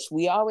hush.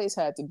 We always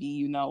had to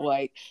be,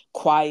 like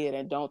quiet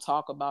and don't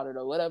talk about it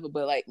or whatever.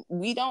 But like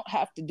we don't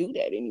have to do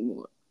that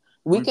anymore.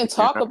 We We can be in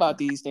talk our, about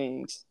these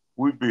things.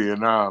 we be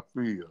in our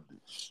field.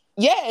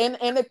 Yeah,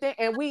 and the thing,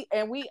 and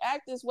we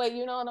act this way,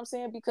 you know what I'm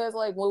saying? Because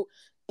like, well,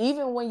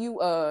 even when you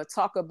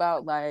talk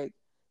about like,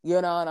 you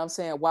know what I'm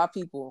saying, why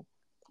people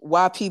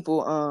why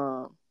people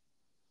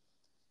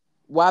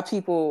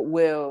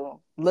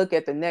will look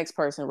at the next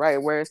person,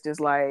 right? Where it's just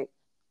like,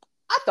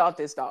 I thought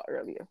this thought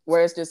earlier,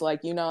 where it's just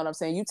like, you know what I'm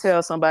saying? You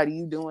tell somebody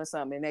you doing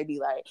something and they be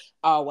like,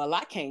 oh, well,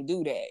 I can't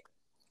do that.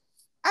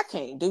 I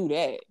can't do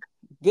that.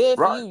 Good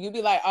for Right, you. You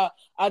be like, oh,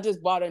 I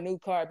just bought a new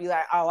car. Be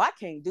like, oh, I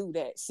can't do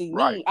that. See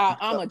right. me,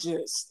 I'ma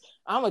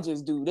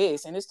just do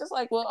this. And it's just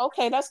like, well,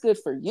 okay, that's good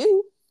for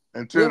you.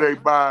 Until You they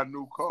buy a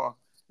new car,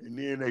 and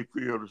then they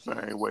feel the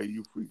same way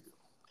you feel.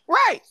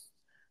 right.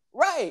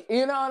 Right.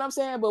 You know what I'm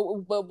saying? But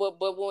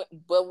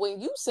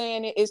when you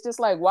saying it, it's just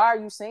like, why are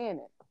you saying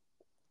it?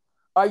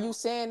 Are you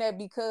saying that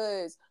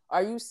because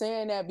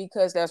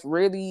that's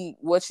really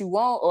what you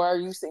want? Or are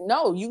you saying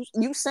no,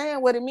 you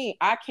saying what it means.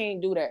 I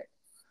can't do that.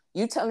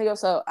 You telling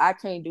yourself I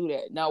can't do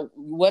that. Now,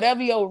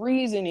 whatever your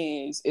reason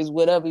is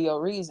whatever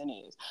your reason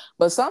is.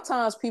 But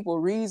sometimes people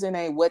reason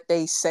ain't what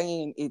they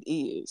saying it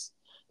is.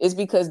 It's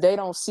because they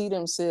don't see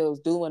themselves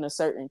doing a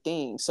certain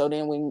thing. So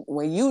then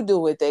when you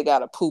do it, they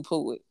gotta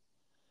poo-poo it.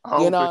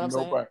 I You don't know think what I'm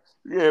saying? nobody.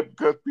 Yeah,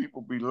 because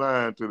people be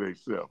lying to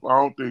themselves. I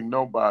don't think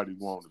nobody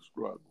want to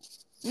struggle.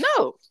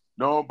 No.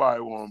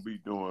 Nobody want to be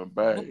doing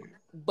bad.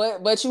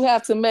 But you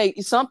have to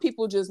make some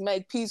people just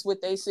make peace with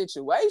their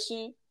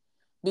situation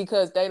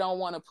because they don't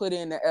want to put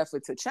in the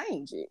effort to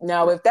change it.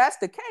 Now, Right. if that's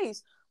the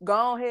case,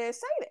 go ahead and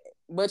say that.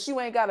 But you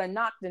ain't gotta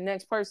knock the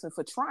next person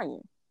for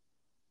trying.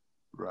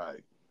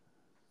 Right.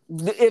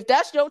 If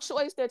that's your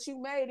choice that you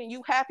made and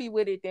you happy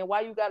with it, then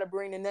why you gotta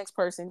bring the next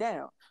person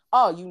down?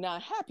 Oh, you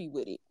not happy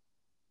with it.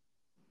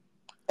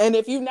 And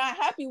if you're not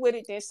happy with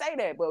it, then say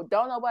that. But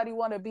don't nobody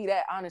want to be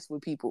that honest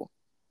with people.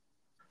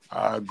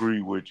 I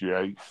agree with you,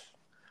 Ace.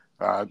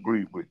 I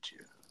agree with you.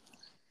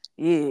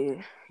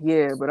 Yeah,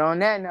 yeah. But on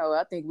that note,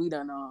 I think we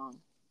done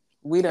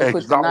put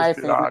the knife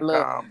Exhausted in our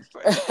look.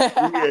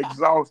 conversation. We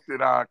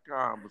exhausted our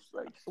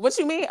conversation. What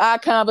you mean our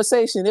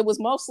conversation? It was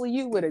mostly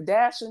you with a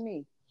dash of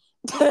me.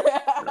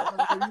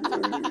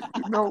 Yeah,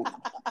 you know,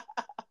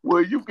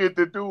 well, you get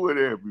to do it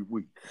every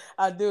week.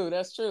 I do,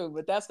 that's true.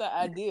 But that's the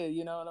idea,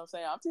 you know what I'm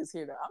saying? I'm just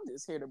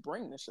here to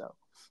bring the show.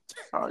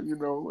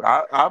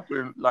 I've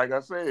been like I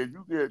said,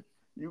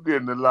 you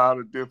getting a lot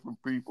of different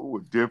people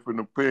with different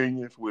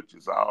opinions, which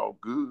is all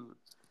good.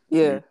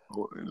 Yeah,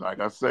 And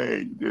like I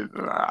said,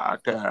 I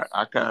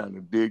kind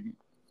of dig it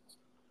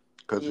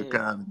because it yeah.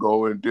 kind of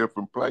go in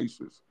different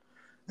places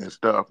and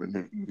stuff, and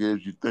it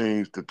gives you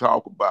things to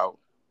talk about,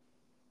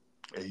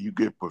 and you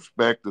get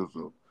perspectives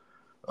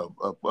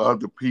of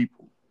other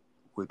people,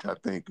 which I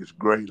think is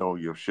great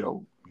on your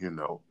show.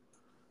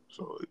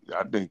 So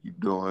I think you're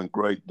doing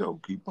great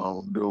though. Keep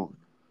on doing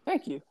it.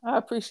 Thank you. I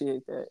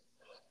appreciate that.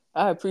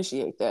 I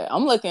appreciate that.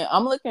 I'm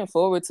looking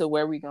forward to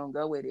where we're gonna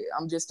go with it.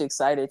 I'm just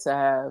excited to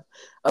have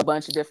a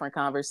bunch of different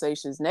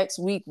conversations. Next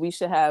week we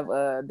should have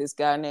this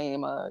guy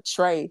named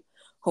Trey,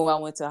 who I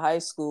went to high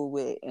school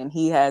with, and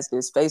he has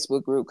this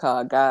Facebook group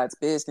called God's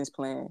Business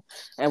Plan.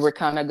 And we're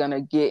kind of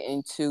gonna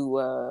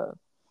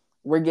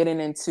we're getting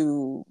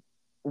into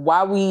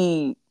why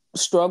we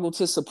struggle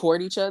to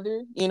support each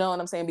other. You know what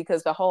I'm saying?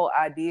 Because the whole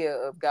idea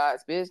of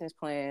God's business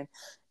plan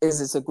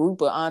is it's a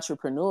group of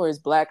entrepreneurs,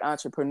 Black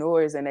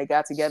entrepreneurs, and they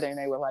got together and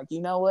they were like,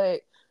 you know what?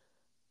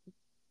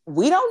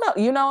 We don't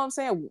know. You know what I'm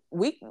saying?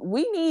 We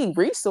need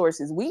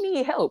resources. We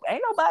need help.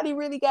 Ain't nobody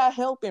really got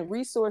help and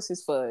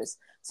resources for us.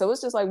 So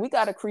it's just like we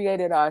got to create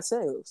it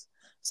ourselves.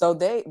 So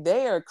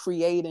they are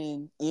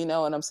creating, you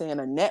know what I'm saying,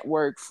 a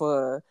network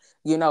for,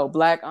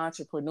 Black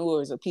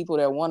entrepreneurs or people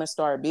that want to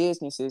start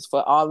businesses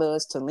for all of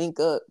us to link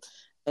up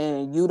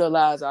and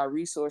utilize our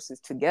resources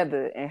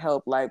together and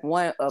help, like,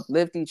 one,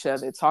 uplift each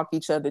other, talk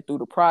each other through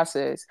the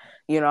process.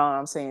 You know what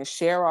I'm saying?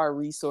 Share our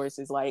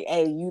resources. Like,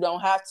 hey, you don't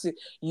have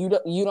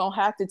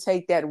to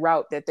take that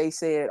route that they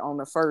said on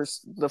the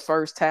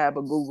first tab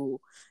of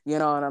Google. You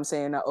know what I'm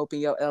saying? To open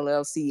your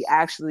LLC.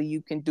 Actually,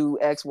 you can do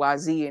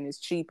XYZ and it's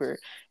cheaper.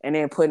 And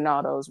then putting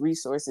all those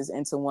resources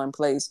into one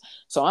place.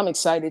 So I'm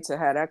excited to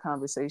have that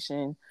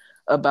conversation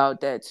about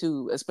that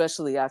too,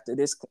 especially after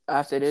this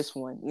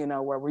one,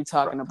 where we're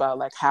talking about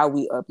like how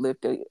we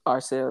uplift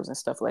ourselves and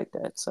stuff like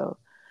that. So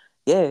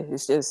yeah,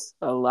 it's just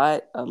a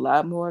lot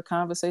more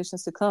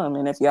conversations to come.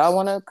 And if y'all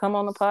want to come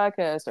on the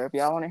podcast, or if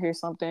y'all want to hear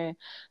something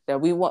that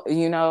we want,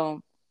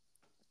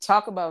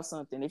 talk about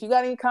something. If you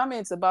got any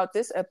comments about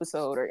this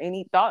episode or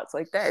any thoughts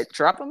like that,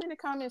 drop them in the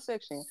comment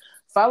section.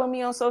 Follow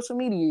me on social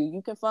media.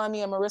 You can find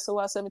me at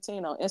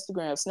MarissaY17 on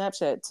Instagram,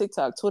 Snapchat,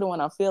 TikTok, Twitter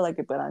when I feel like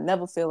it, but I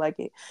never feel like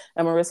it.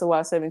 At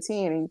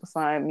MarissaY17, and you can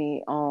find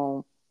me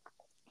on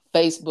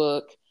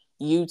Facebook,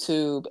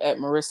 YouTube at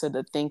Marissa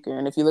the Thinker.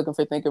 And if you're looking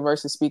for Thinker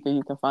versus Speaker,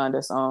 you can find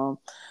us on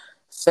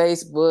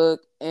Facebook,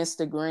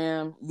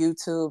 Instagram,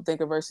 YouTube,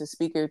 Thinker versus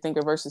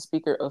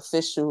Speaker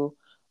official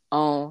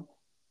on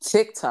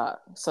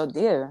TikTok. So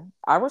yeah,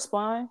 I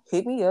respond.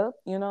 Hit me up.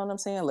 You know what I'm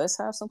saying? Let's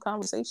have some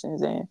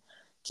conversations and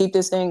keep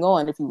this thing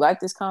going. If you like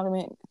this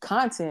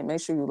content,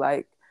 make sure you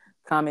like,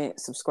 comment,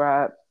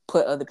 subscribe,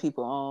 put other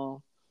people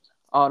on,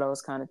 all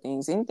those kind of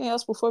things. Anything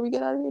else before we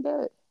get out of here,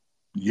 Dad?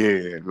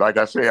 Yeah, like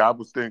I say, I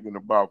was thinking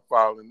about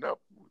following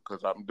up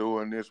because I'm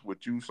doing this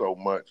with you so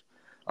much.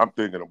 I'm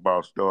thinking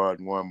about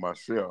starting one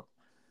myself,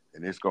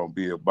 and it's gonna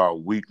be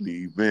about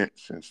weekly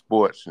events and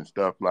sports and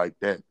stuff like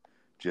that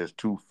just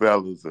two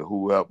fellas or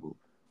whoever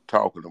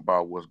talking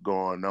about what's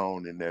going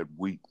on in that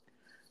week,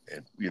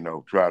 and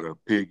try to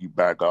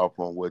piggyback off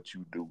on what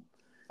you do,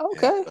 and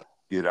Okay.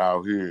 get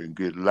out here and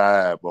get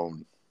live on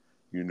it.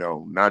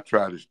 Not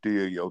try to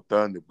steal your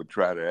thunder, but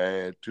try to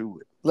add to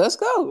it. Let's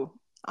go.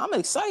 I'm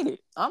excited.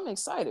 I'm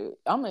excited.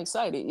 I'm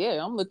excited.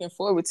 Yeah, I'm looking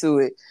forward to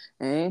it.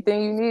 And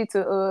anything you need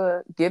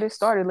to get it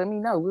started, let me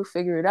know. We'll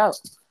figure it out.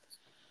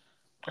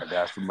 I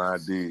got some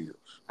ideas.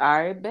 All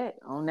right, bet.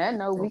 On that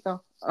note, we can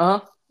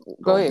go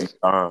Gonna be ahead.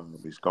 bomb.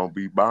 It's gonna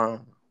be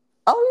bomb.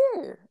 Oh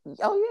yeah.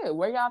 Oh yeah.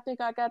 Where y'all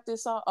think I got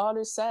this all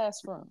this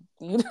sass from?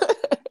 You know?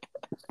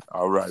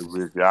 All right,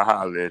 Ricky. I'll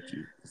holler at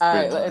you. All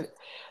right,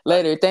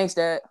 later. Thanks,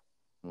 Dad.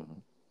 Mm-hmm.